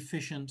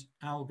efficient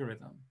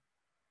algorithm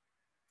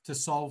to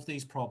solve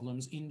these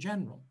problems in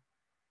general.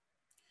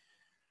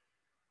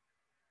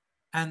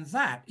 And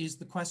that is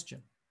the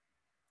question.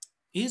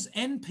 Is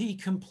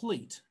NP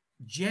complete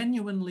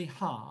genuinely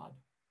hard?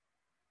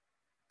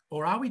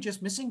 Or are we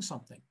just missing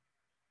something?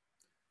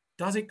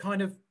 Does it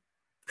kind of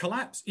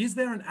collapse? Is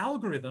there an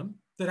algorithm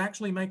that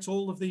actually makes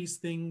all of these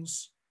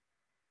things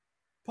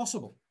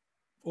possible?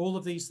 All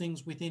of these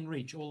things within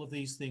reach, all of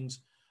these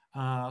things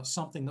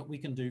something that we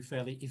can do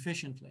fairly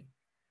efficiently.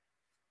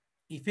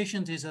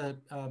 Efficient is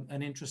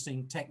an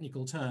interesting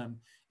technical term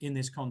in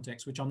this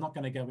context, which I'm not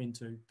going to go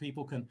into.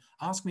 People can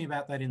ask me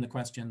about that in the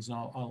questions, and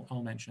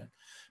I'll mention it.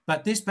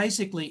 But this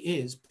basically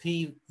is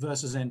P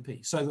versus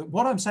NP. So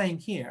what I'm saying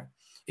here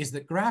is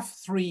that graph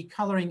 3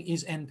 coloring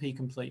is NP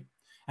complete.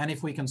 And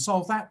if we can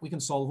solve that, we can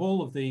solve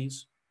all of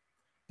these.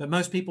 But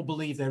most people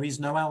believe there is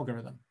no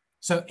algorithm.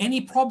 So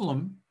any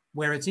problem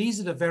where it's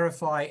easy to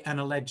verify an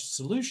alleged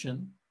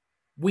solution,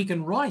 we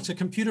can write a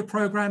computer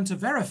program to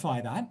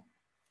verify that.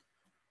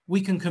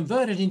 We can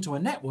convert it into a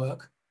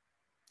network,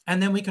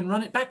 and then we can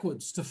run it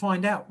backwards to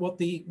find out what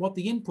the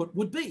input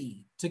would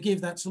be to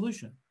give that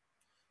solution.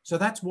 So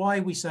that's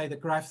why we say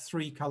that graph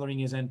 3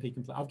 coloring is NP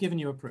complete. I've given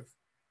you a proof.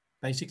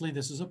 Basically,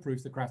 this is a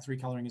proof that graph 3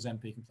 coloring is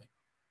NP complete.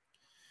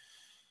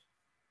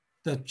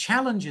 The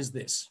challenge is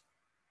this.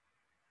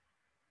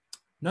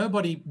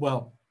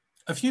 Well,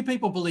 a few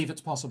people believe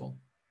it's possible.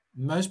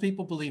 Most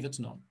people believe it's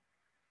not.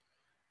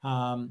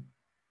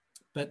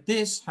 But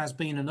this has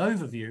been an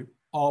overview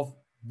of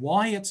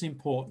why it's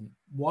important,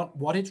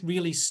 what it's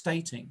really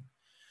stating.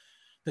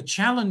 The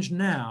challenge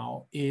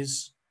now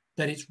is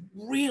that it's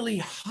really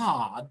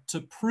hard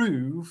to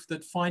prove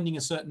that finding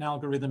a certain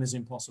algorithm is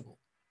impossible.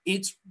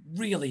 It's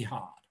really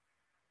hard.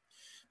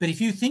 But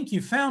if you think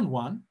you found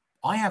one,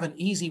 I have an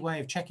easy way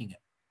of checking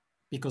it,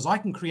 because I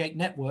can create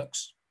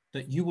networks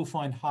that you will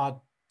find hard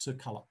to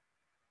color.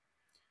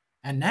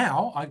 And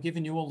now I've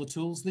given you all the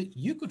tools that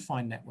you could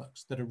find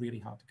networks that are really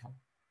hard to color.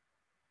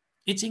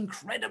 It's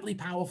incredibly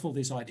powerful,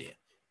 this idea,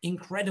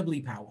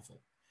 incredibly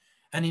powerful.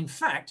 And in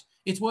fact,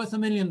 it's worth $1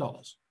 million.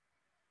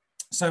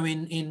 So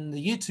in the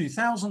year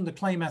 2000, the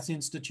Clay Maths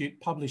Institute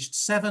published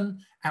 7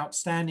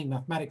 outstanding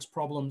mathematics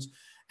problems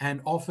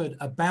and offered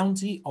a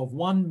bounty of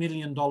 $1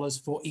 million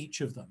for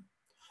each of them,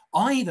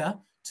 either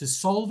to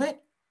solve it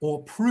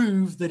or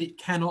prove that it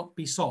cannot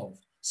be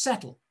solved.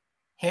 Settle.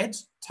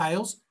 Heads,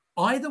 tails,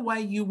 either way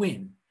you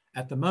win.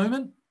 At the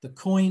moment, the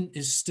coin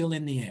is still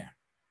in the air.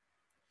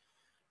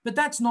 But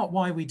that's not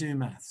why we do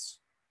maths.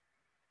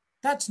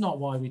 That's not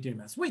why we do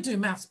maths. We do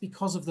maths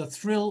because of the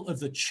thrill of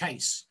the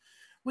chase.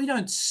 We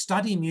don't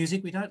study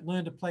music. We don't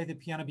learn to play the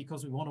piano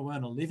because we want to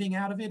earn a living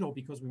out of it or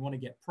because we want to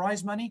get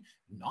prize money.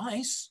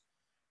 Nice.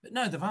 But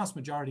no, the vast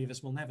majority of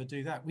us will never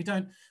do that. We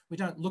don't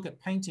look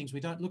at paintings. We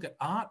don't look at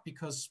art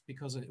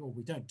or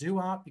we don't do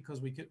art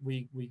because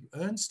we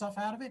earn stuff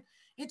out of it.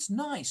 It's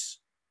nice.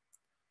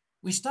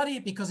 We study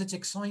it because it's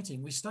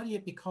exciting. We study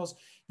it because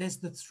there's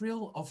the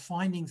thrill of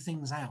finding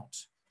things out,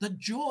 the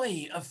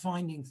joy of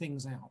finding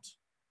things out.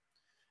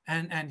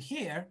 And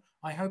here,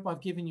 I hope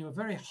I've given you a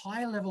very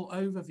high-level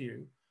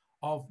overview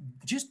of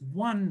just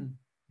one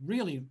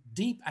really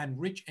deep and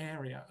rich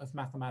area of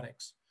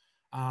mathematics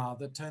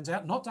that turns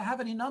out not to have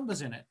any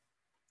numbers in it.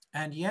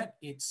 And yet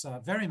it's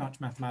very much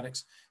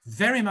mathematics,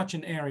 very much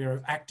an area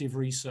of active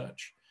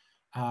research.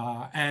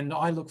 And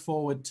I look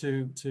forward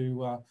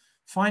to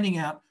finding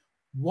out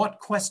what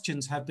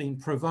questions have been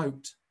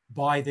provoked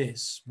by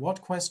this.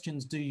 What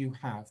questions do you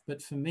have?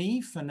 But for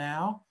me, for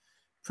now,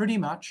 pretty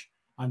much,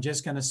 I'm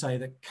just going to say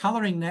that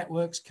coloring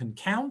networks can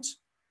count,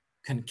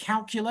 can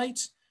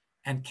calculate,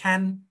 and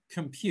can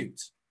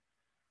compute,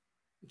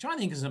 which I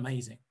think is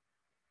amazing.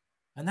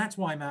 And that's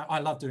why I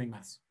love doing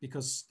maths,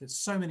 because there's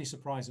so many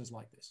surprises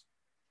like this.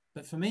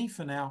 But for me,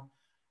 for now,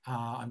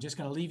 I'm just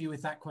going to leave you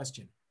with that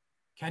question.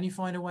 Can you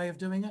find a way of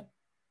doing it?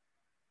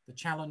 The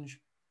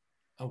challenge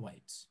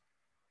awaits.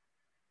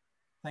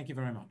 Thank you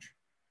very much.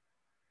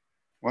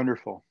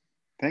 Wonderful.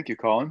 Thank you,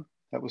 Colin.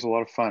 That was a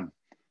lot of fun.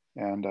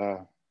 And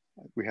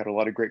we had a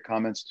lot of great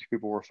comments.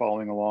 People were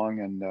following along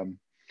and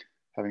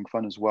having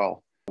fun as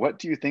well. What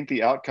do you think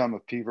the outcome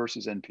of P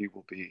versus NP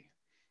will be?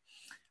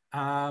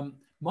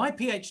 My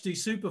PhD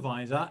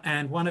supervisor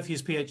and one of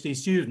his PhD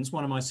students,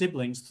 one of my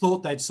siblings,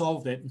 thought they'd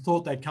solved it and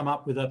thought they'd come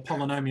up with a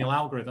polynomial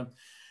algorithm.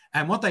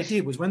 And what they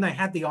did was, when they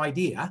had the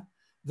idea,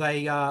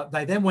 they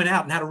then went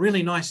out and had a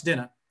really nice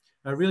dinner,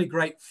 a really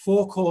great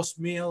 4-course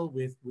meal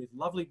with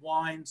lovely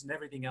wines and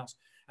everything else,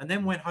 and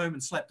then went home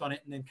and slept on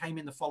it and then came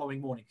in the following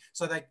morning.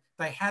 So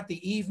they had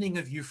the evening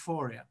of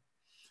euphoria.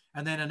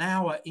 And then an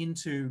hour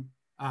into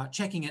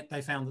checking it,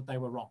 they found that they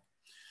were wrong.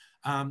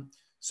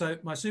 So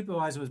my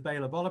supervisor was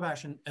Bela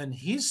Bolabash, and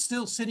he's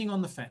still sitting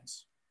on the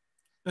fence.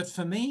 But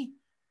for me,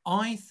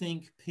 I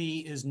think P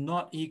is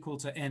not equal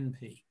to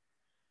NP.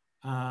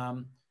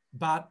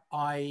 But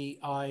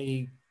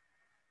I've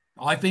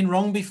been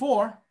wrong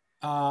before.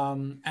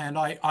 And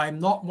I'm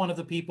not one of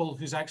the people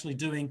who's actually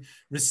doing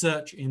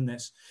research in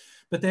this.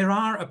 But there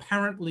are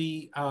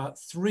apparently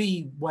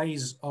 3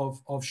 ways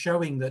of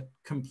showing that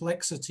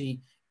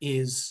complexity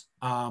is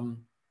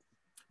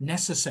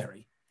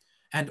necessary.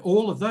 And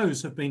all of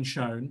those have been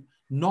shown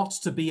not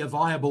to be a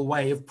viable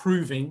way of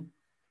proving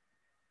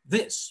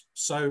this.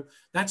 So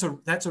that's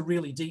a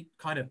really deep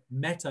kind of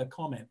meta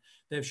comment.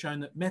 They've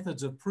shown that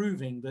methods of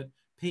proving that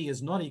P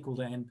is not equal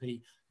to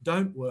NP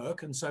don't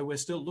work. And so we're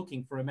still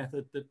looking for a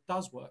method that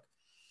does work.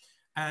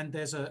 And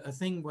there's a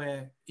thing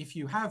where if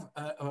you have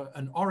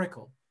an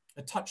oracle,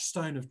 a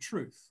touchstone of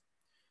truth,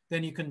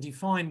 then you can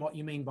define what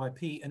you mean by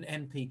P and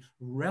NP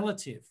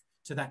relative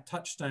to that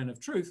touchstone of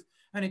truth.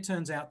 And it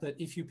turns out that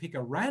if you pick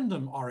a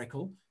random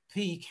oracle,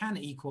 P can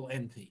equal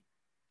NP.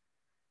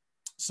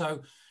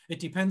 So it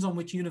depends on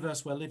which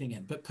universe we're living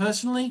in. But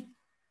personally,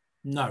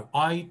 no,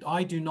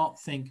 I do not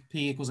think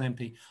P equals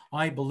NP.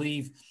 I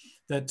believe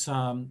that,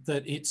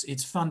 that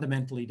it's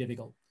fundamentally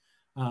difficult.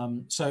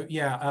 So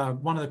yeah,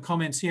 one of the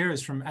comments here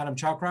is from Adam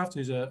Chalcraft,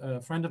 who's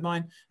a friend of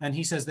mine. And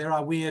he says there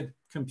are weird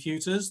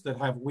computers that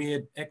have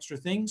weird extra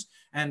things.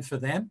 And for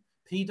them,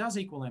 P does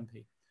equal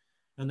NP.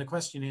 And the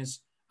question is,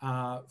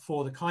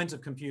 for the kinds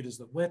of computers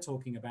that we're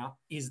talking about,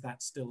 is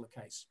that still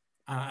the case?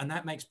 And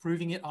that makes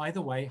proving it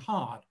either way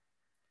hard,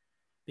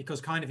 because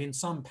kind of in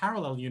some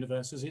parallel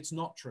universes, it's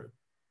not true.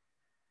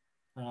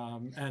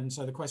 And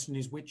so the question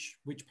is, which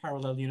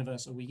parallel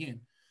universe are we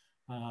in?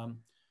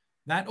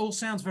 That all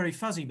sounds very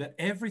fuzzy, but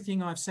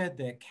everything I've said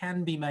there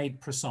can be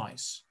made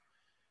precise.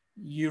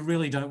 You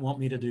really don't want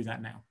me to do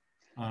that now,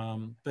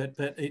 but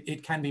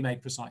it can be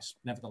made precise,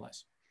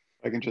 nevertheless.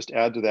 I can just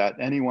add to that,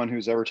 anyone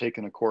who's ever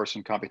taken a course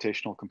in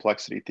computational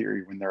complexity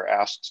theory, when they're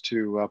asked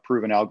to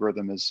prove an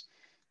algorithm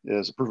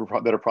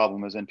that a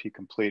problem is NP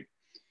complete,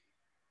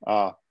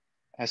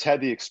 has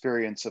had the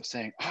experience of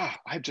saying,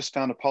 I've just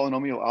found a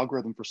polynomial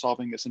algorithm for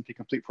solving this NP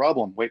complete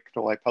problem. Wait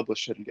till I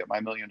publish it and get my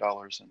 $1 million.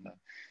 And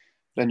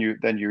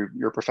then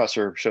your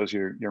professor shows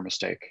you your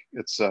mistake.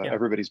 It's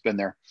everybody's been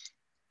there.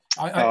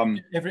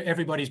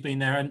 Everybody's been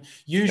there, and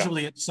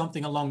usually it's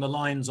something along the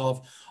lines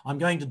of, I'm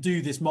going to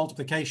do this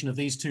multiplication of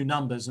these two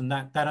numbers, and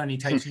that only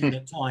takes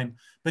unit time,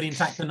 but in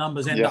fact the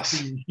numbers end up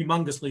being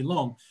humongously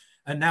long,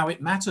 and now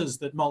it matters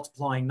that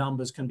multiplying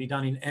numbers can be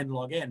done in n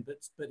log n,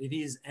 but it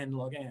is n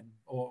log n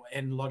or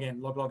n log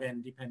n, log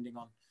n, depending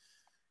on,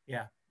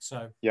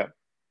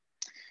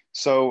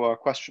 So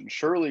question,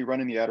 surely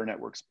running the adder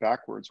networks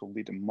backwards will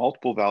lead to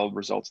multiple valid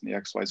results in the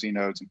XYZ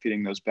nodes, and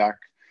feeding those back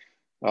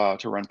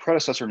to run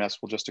predecessor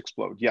nests will just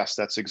explode. Yes,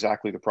 that's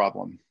exactly the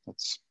problem.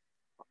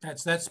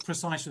 That's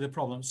precisely the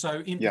problem.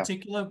 So in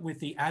particular with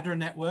the adder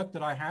network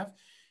that I have,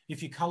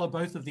 if you color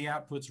both of the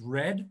outputs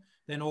red,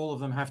 then all of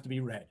them have to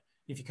be red.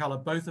 If you color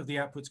both of the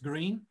outputs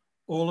green,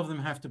 all of them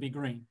have to be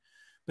green.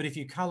 But if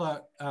you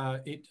color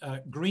it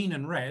green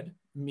and red,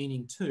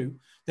 meaning 2,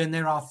 then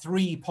there are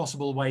 3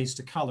 possible ways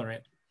to color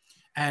it.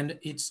 And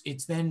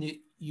it's then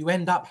you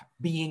end up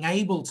being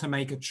able to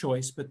make a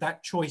choice, but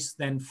that choice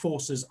then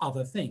forces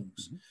other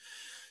things. Mm-hmm.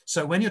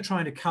 So when you're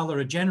trying to color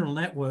a general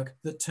network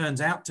that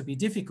turns out to be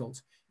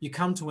difficult, you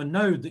come to a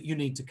node that you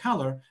need to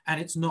color and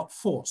it's not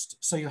forced.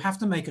 So you have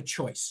to make a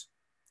choice.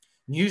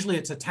 And usually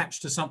it's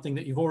attached to something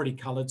that you've already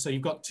colored. So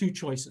you've got 2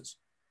 choices.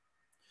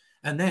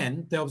 And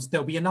then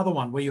there'll be another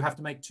one where you have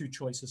to make 2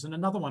 choices, and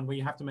another one where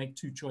you have to make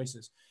 2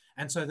 choices.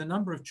 And so the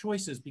number of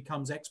choices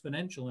becomes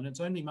exponential, and it's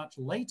only much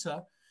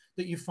later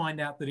that you find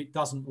out that it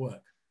doesn't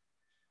work.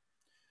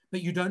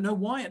 But you don't know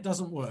why it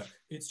doesn't work.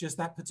 It's just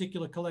that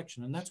particular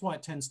collection. And that's why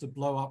it tends to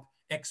blow up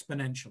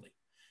exponentially.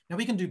 Now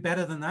we can do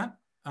better than that.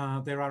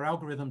 There are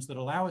algorithms that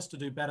allow us to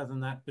do better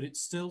than that, but it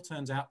still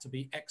turns out to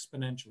be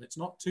exponential. It's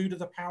not 2 to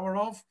the power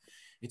of,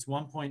 it's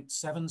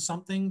 1.7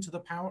 something to the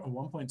power,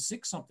 or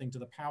 1.6 something to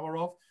the power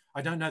of.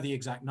 I don't know the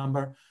exact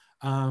number.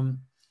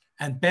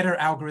 And better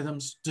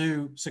algorithms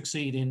do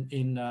succeed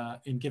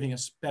in giving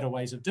us better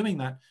ways of doing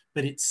that,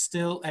 but it's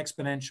still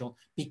exponential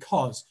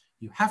because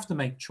you have to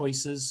make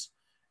choices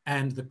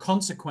and the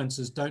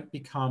consequences don't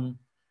become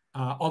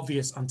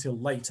obvious until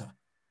later.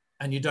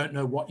 And you don't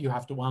know what you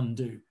have to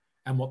undo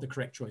and what the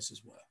correct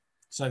choices were.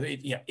 So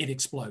it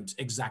explodes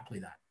exactly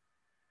that.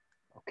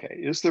 Okay,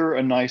 is there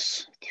a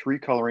nice 3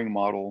 coloring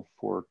model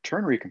for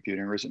ternary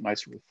computing, or is it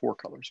nicer with 4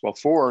 colors? Well,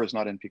 4 is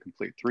not NP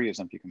complete, 3 is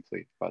NP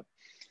complete, but.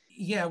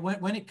 Yeah,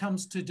 when it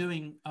comes to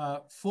doing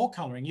 4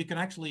 coloring, you can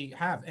actually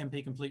have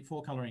NP complete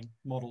 4 coloring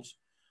models,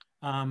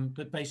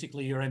 but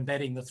basically you're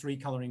embedding the 3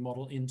 coloring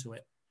model into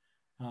it.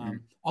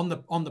 On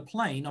the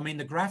plane, I mean,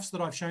 the graphs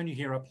that I've shown you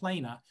here are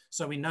planar,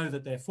 so we know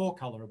that they're 4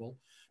 colorable,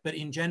 but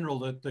in general,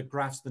 the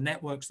graphs, the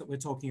networks that we're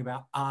talking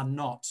about are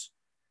not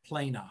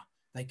planar.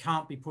 They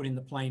can't be put in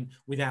the plane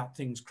without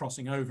things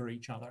crossing over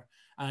each other.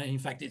 In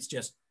fact, it's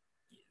just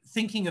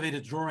thinking of it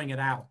as drawing it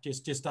out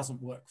just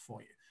doesn't work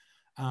for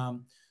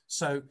you.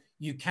 So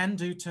you can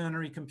do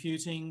ternary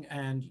computing,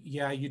 and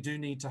yeah, you do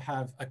need to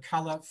have a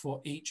color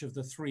for each of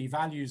the 3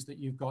 values that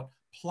you've got,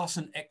 plus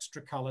an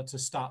extra color to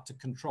start to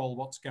control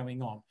what's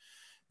going on.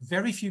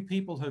 Very few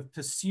people have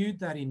pursued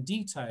that in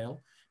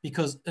detail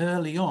because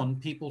early on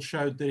people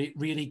showed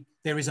that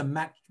there is a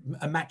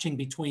matching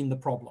between the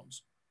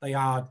problems. They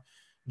are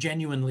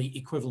genuinely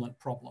equivalent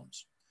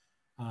problems.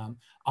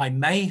 I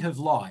may have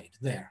lied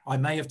there. I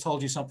may have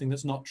told you something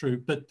that's not true,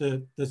 but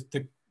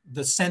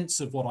the sense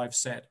of what I've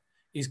said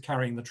is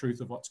carrying the truth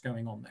of what's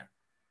going on there.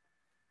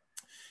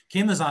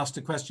 Kim has asked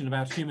a question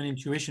about human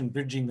intuition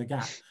bridging the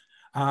gap.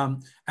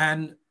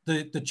 And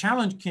the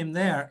challenge, Kim,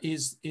 there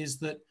is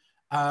that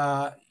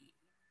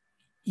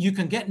you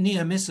can get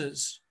near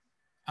misses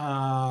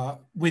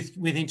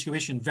with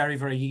intuition very,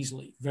 very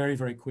easily, very,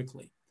 very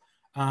quickly.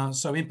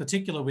 So in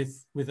particular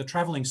with a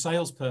traveling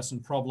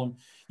salesperson problem,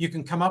 you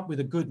can come up with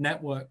a good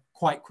network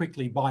quite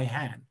quickly by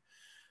hand.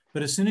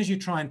 But as soon as you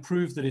try and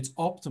prove that it's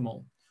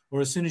optimal, or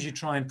as soon as you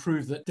try and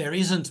prove that there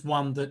isn't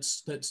one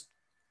that's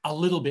a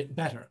little bit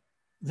better,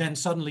 then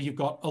suddenly you've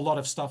got a lot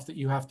of stuff that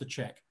you have to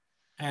check.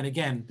 And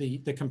again,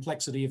 the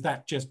complexity of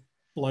that just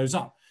blows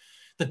up.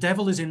 The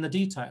devil is in the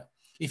detail.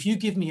 If you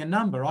give me a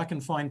number, I can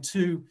find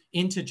 2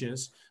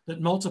 integers that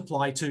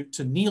multiply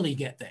to nearly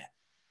get there.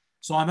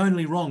 So I'm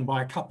only wrong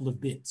by a couple of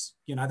bits.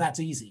 You know,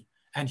 that's easy.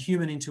 And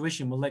human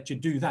intuition will let you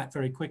do that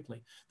very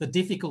quickly. The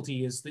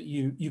difficulty is that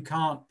you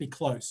can't be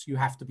close. You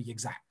have to be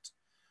exact.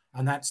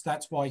 And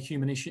that's why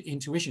human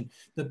intuition,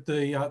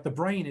 the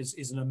brain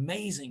is an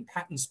amazing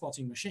pattern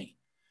spotting machine.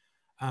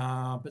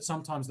 But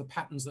sometimes the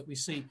patterns that we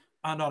see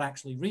are not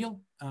actually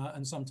real.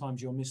 And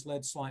sometimes you're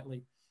misled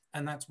slightly.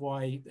 And that's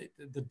why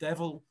the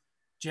devil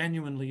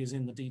genuinely is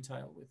in the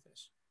detail with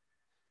this.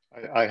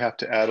 I have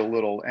to add a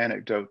little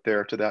anecdote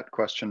there to that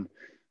question.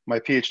 My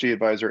PhD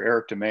advisor,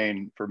 Eric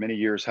Demain, for many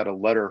years had a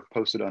letter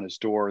posted on his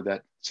door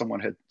that someone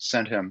had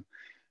sent him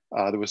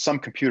there was some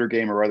computer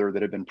game or other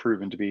that had been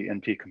proven to be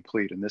NP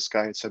complete. And this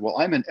guy had said, well,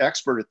 I'm an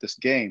expert at this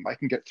game. I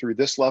can get through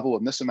this level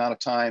in this amount of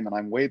time, and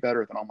I'm way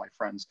better than all my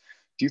friends.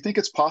 Do you think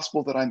it's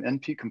possible that I'm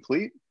NP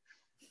complete?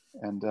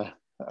 And that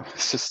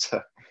was just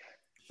a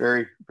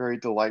very, very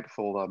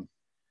delightful.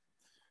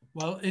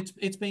 Well,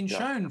 it's been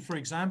shown, for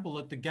example,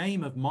 that the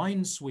game of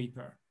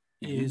Minesweeper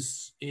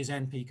is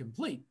NP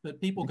complete.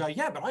 But people go,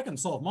 yeah, but I can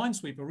solve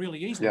Minesweeper really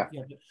easily. Yeah,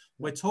 but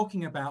we're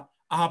talking about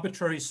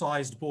arbitrary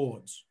sized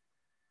boards,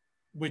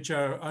 which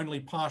are only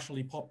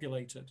partially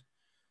populated.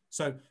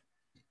 So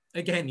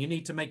again, you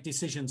need to make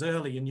decisions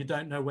early, and you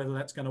don't know whether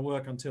that's going to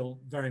work until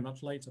very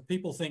much later.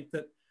 People think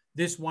that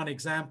this one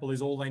example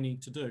is all they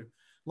need to do.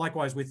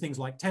 Likewise with things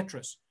like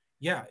Tetris.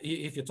 Yeah,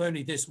 if it's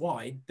only this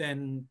wide,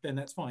 then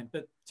that's fine.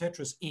 But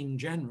Tetris in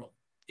general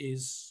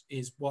is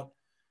what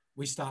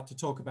we start to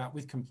talk about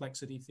with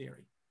complexity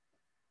theory.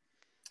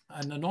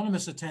 An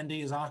anonymous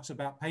attendee has asked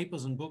about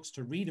papers and books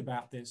to read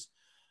about this.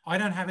 I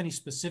don't have any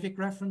specific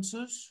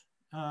references.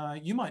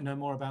 You might know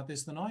more about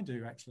this than I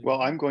do, actually.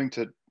 Well, I'm going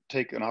to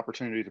take an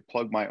opportunity to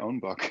plug my own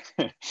book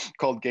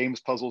called Games,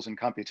 Puzzles, and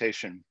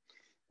Computation,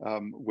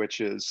 which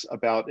is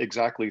about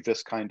exactly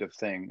this kind of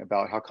thing,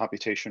 about how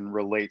computation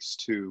relates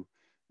to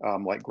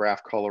like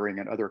graph coloring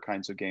and other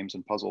kinds of games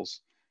and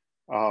puzzles.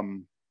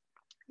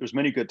 There's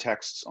many good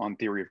texts on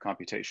theory of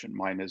computation.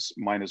 Mine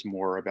is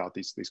more about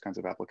these kinds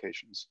of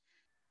applications.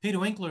 Peter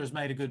Winkler has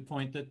made a good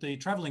point that the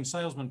traveling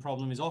salesman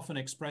problem is often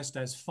expressed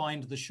as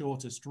find the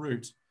shortest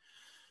route.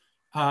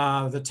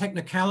 The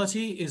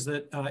technicality is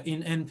that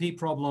in NP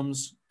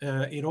problems,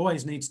 it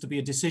always needs to be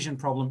a decision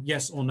problem,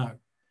 yes or no.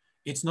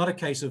 It's not a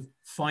case of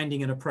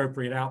finding an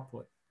appropriate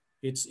output.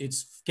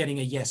 It's getting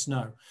a yes,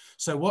 no.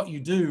 So what you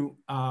do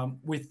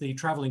with the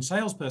traveling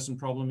salesperson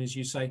problem is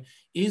you say,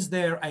 is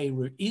there a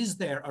route? Is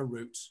there a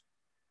route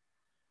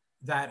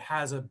that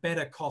has a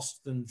better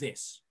cost than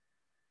this?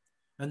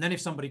 And then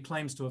if somebody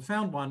claims to have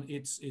found one,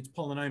 it's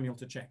polynomial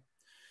to check.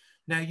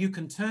 Now you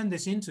can turn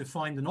this into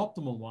find an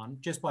optimal one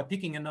just by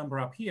picking a number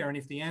up here. And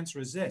if the answer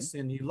is yes,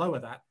 then you lower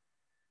that.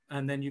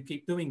 And then you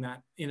keep doing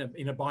that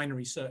in a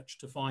binary search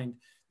to find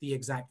the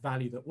exact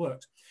value that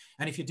works.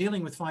 And if you're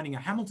dealing with finding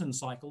a Hamilton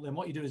cycle, then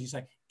what you do is you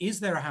say,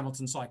 is there a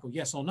Hamilton cycle,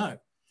 yes or no?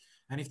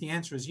 And if the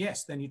answer is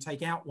yes, then you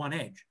take out one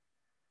edge.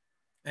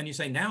 And you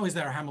say, now is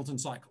there a Hamilton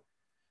cycle?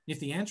 If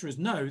the answer is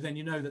no, then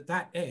you know that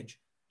that edge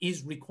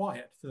is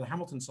required for the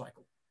Hamilton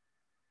cycle.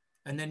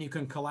 And then you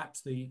can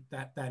collapse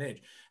that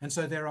edge. And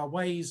so there are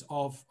ways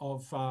of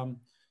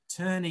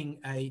turning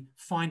a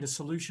find a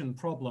solution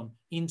problem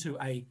into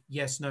a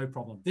yes-no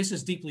problem. This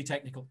is deeply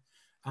technical.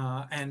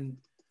 And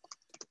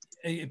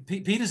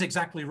Peter's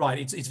exactly right.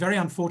 It's very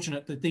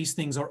unfortunate that these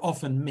things are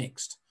often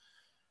mixed.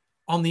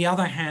 On the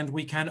other hand,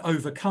 we can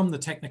overcome the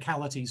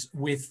technicalities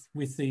with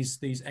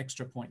these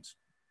extra points.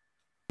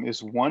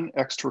 Is one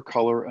extra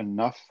color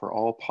enough for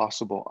all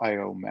possible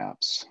IO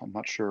maps? I'm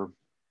not sure.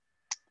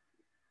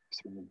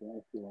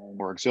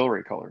 Or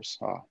auxiliary colors.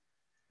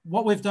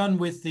 What we've done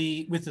with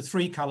the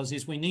three colors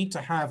is we need to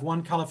have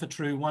one color for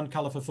true, one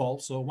color for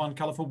false, or one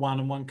color for 1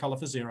 and one color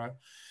for 0.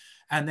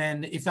 And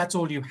then if that's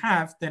all you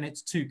have, then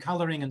it's 2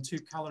 coloring, and 2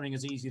 coloring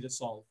is easy to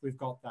solve. We've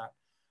got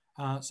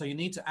that. So you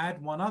need to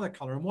add one other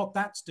color. And what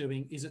that's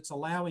doing is it's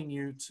allowing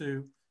you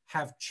to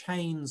have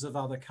chains of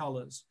other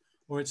colors,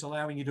 or it's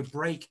allowing you to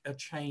break a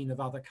chain of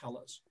other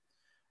colors.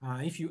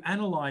 If you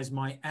analyze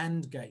my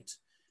AND gate,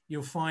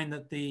 you'll find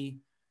that the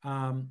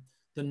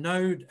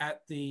node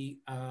at the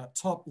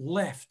top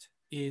left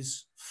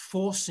is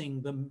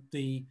forcing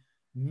the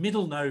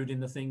middle node in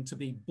the thing to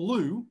be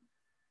blue,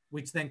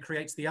 which then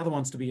creates the other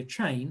ones to be a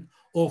chain,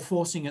 or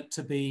forcing it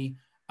to be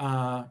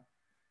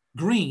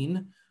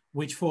green,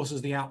 which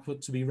forces the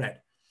output to be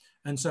red.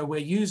 And so we're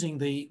using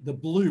the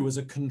blue as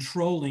a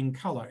controlling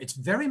color. It's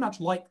very much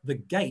like the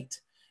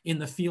gate in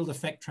the field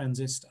effect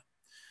transistor,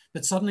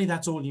 but suddenly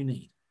that's all you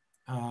need.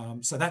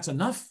 So that's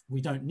enough. We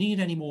don't need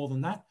any more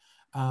than that.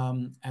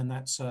 And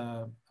that's,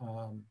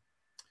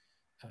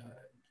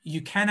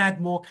 you can add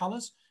more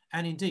colors.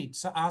 And indeed,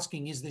 so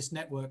asking, is this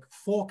network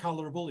 4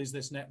 colorable? Is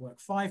this network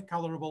 5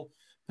 colorable?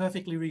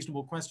 Perfectly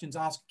reasonable questions.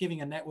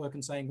 Giving a network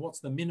and saying, what's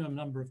the minimum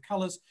number of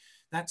colors?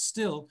 That's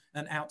still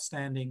an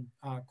outstanding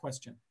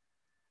question.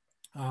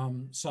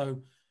 These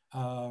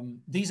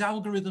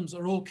algorithms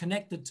are all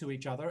connected to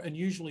each other. And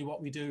usually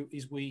what we do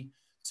is we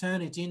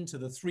turn it into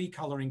the 3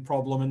 coloring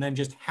problem and then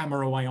just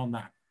hammer away on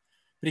that.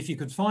 But if you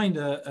could find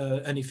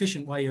an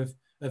efficient way of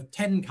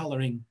 10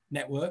 coloring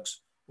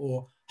networks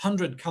or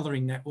 100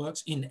 coloring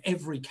networks in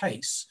every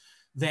case,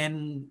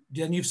 then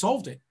you've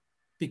solved it,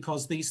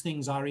 because these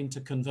things are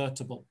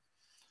interconvertible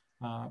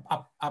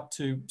up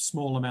to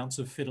small amounts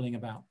of fiddling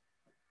about.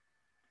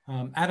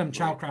 Adam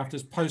Chalcraft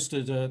has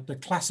posted the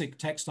classic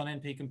text on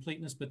NP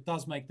completeness, but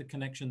does make the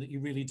connection that you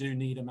really do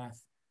need a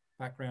math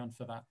background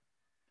for that.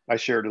 I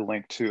shared a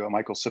link to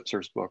Michael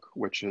Sipser's book,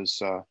 which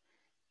is a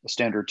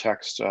standard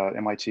text,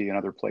 MIT and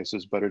other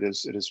places, but it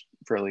is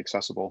fairly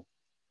accessible.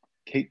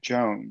 Kate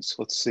Jones,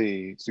 let's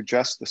see,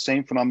 suggests the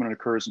same phenomenon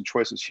occurs in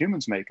choices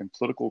humans make in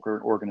political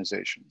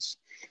organizations.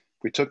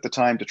 we took the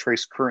time to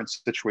trace current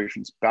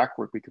situations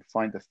backward, we could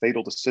find the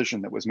fatal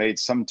decision that was made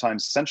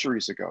sometimes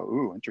centuries ago.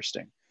 Ooh,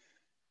 interesting.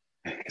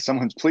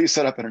 Someone's please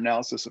set up an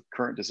analysis of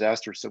current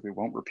disasters so we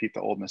won't repeat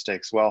the old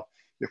mistakes. Well,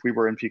 if we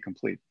were NP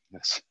complete,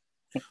 yes.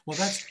 Well,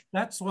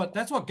 that's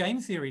what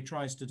game theory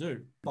tries to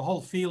do. The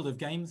whole field of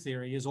game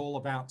theory is all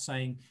about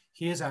saying,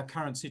 here's our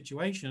current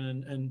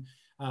situation,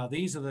 and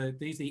these are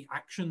the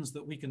actions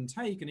that we can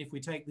take. And if we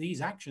take these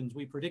actions,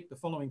 we predict the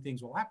following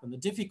things will happen. The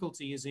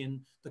difficulty is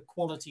in the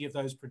quality of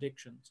those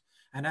predictions.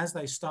 And as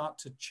they start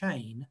to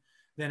chain,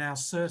 then our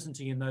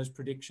certainty in those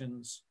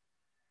predictions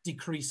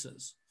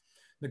decreases.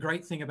 The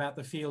great thing about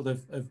the field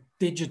of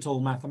digital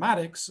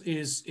mathematics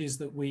is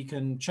that we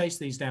can chase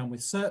these down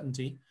with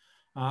certainty.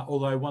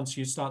 Although once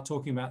you start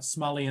talking about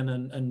Smallian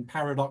and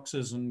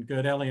paradoxes and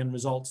Gödelian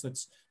results,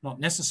 that's not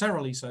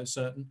necessarily so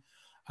certain,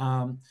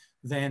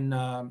 then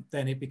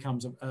it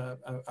becomes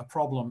a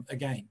problem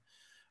again.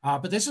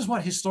 But this is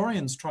what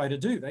historians try to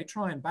do. They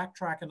try and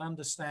backtrack and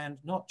understand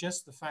not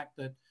just the fact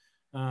that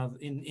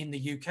in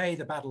the UK,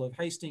 the Battle of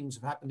Hastings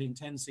happened in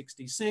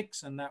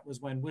 1066, and that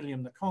was when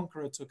William the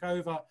Conqueror took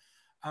over.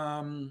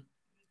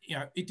 You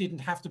know, it didn't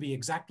have to be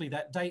exactly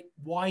that date.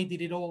 Why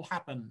did it all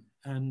happen?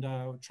 And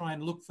try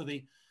and look for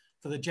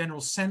the general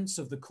sense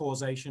of the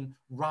causation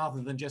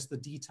rather than just the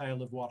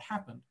detail of what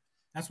happened.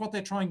 That's what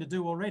they're trying to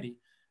do already.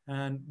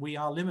 And we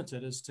are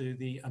limited as to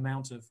the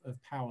amount of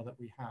power that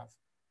we have.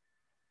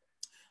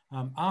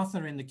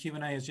 Arthur in the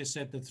Q&A has just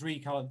said the three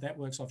colored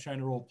networks I've shown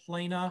are all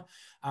planar.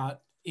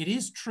 It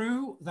is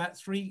true that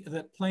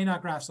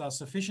planar graphs are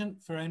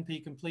sufficient for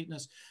NP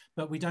completeness,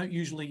 but we don't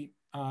usually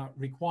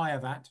require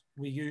that.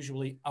 We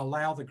usually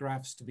allow the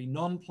graphs to be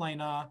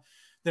non-planar.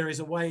 There is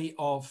a way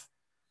of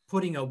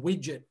putting a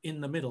widget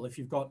in the middle. If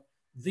you've got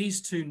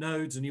these two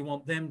nodes and you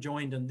want them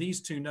joined and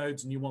these two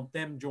nodes and you want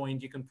them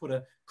joined, you can put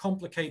a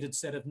complicated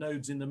set of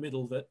nodes in the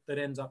middle that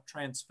ends up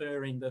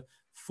transferring the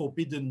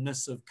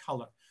forbiddenness of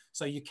color.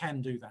 So you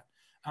can do that.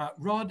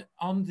 Rod,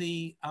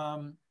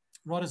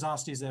 Rod has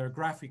asked, is there a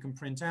graph we can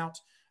print out?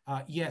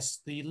 Yes,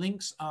 the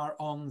links are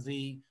on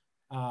the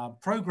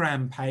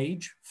program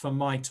page for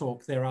my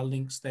talk. There are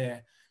links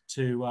there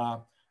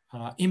to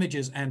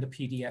images and a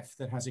PDF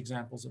that has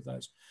examples of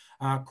those.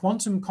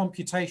 Quantum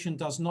computation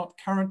does not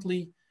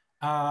currently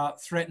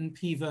threaten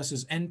P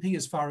versus NP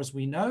as far as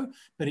we know,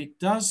 but it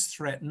does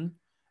threaten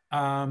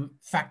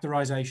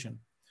factorization.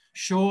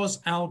 Shor's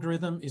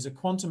algorithm is a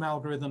quantum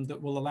algorithm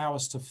that will allow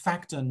us to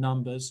factor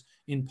numbers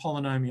in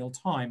polynomial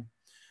time.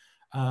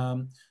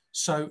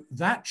 So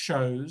that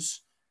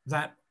shows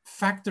that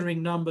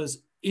factoring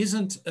numbers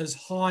isn't as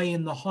high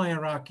in the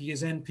hierarchy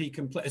as NP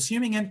complete.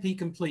 Assuming NP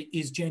complete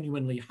is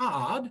genuinely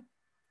hard,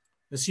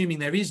 assuming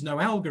there is no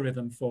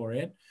algorithm for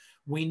it,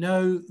 we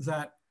know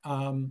that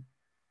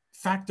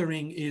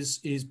factoring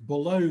is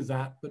below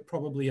that, but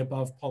probably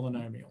above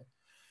polynomial.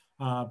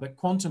 But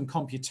quantum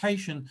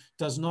computation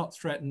does not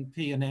threaten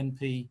P and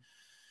NP,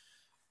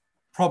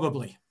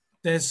 probably.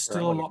 There's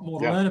still a lot more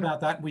to learn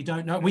about that. We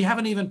don't know. We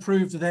haven't even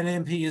proved that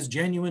NP is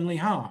genuinely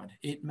hard.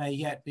 It may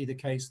yet be the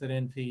case that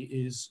NP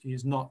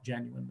is not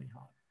genuinely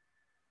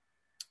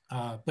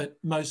hard. But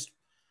most,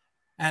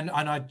 and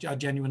I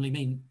genuinely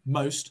mean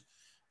most,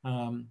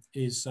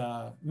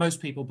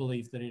 most people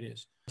believe that it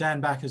is.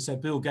 Dan Backer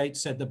said, Bill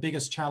Gates said the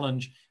biggest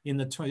challenge in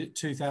the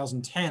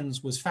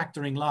 2010s was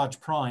factoring large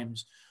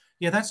primes.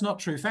 Yeah, that's not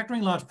true.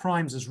 Factoring large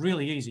primes is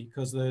really easy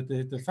because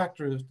the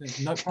factor of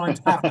no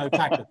primes have no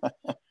factor.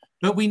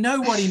 But we know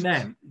what he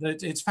meant,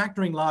 that it's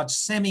factoring large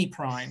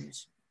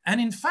semi-primes.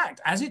 And in fact,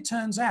 as it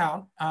turns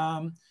out,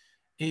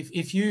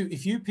 if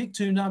you pick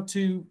two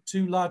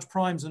large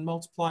primes and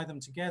multiply them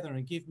together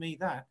and give me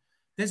that,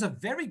 there's a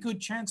very good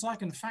chance I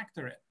can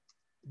factor it,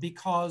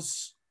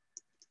 because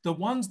the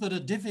ones that are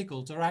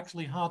difficult are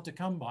actually hard to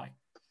come by.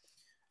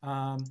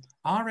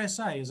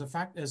 RSA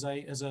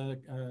as a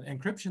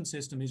encryption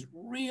system is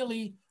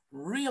really,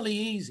 really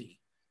easy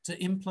to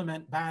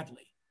implement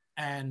badly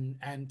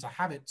and to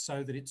have it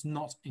so that it's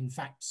not in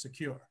fact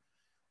secure.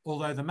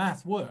 Although the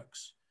math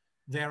works,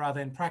 there are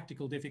then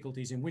practical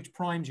difficulties in which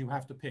primes you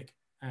have to pick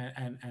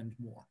and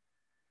more.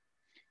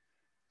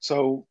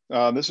 So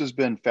this has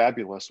been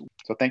fabulous.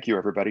 So thank you,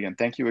 everybody. And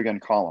thank you again,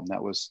 Colin.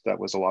 That was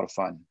a lot of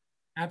fun.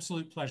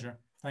 Absolute pleasure.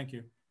 Thank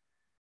you.